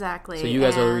audience. Exactly. So you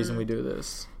guys are the reason we do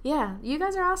this. Yeah, you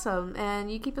guys are awesome,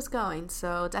 and you keep us going.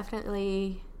 So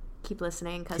definitely. Keep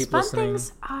listening, because fun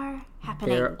things are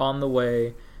happening. They're on the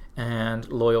way,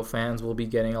 and loyal fans will be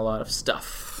getting a lot of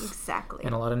stuff. Exactly.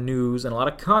 And a lot of news and a lot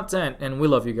of content, and we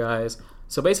love you guys.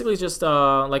 So basically just,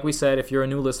 like we said, if you're a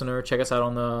new listener, check us out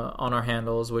on our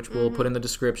handles, which we'll put in the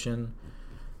description.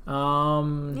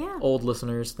 Old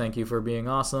listeners, thank you for being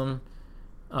awesome.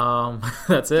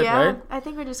 That's it, right? I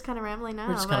think we're just kind of rambling now.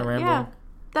 We're just kind of rambling.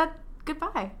 Yeah,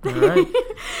 goodbye.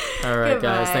 All right,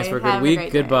 guys. Thanks for a good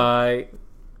week. Goodbye.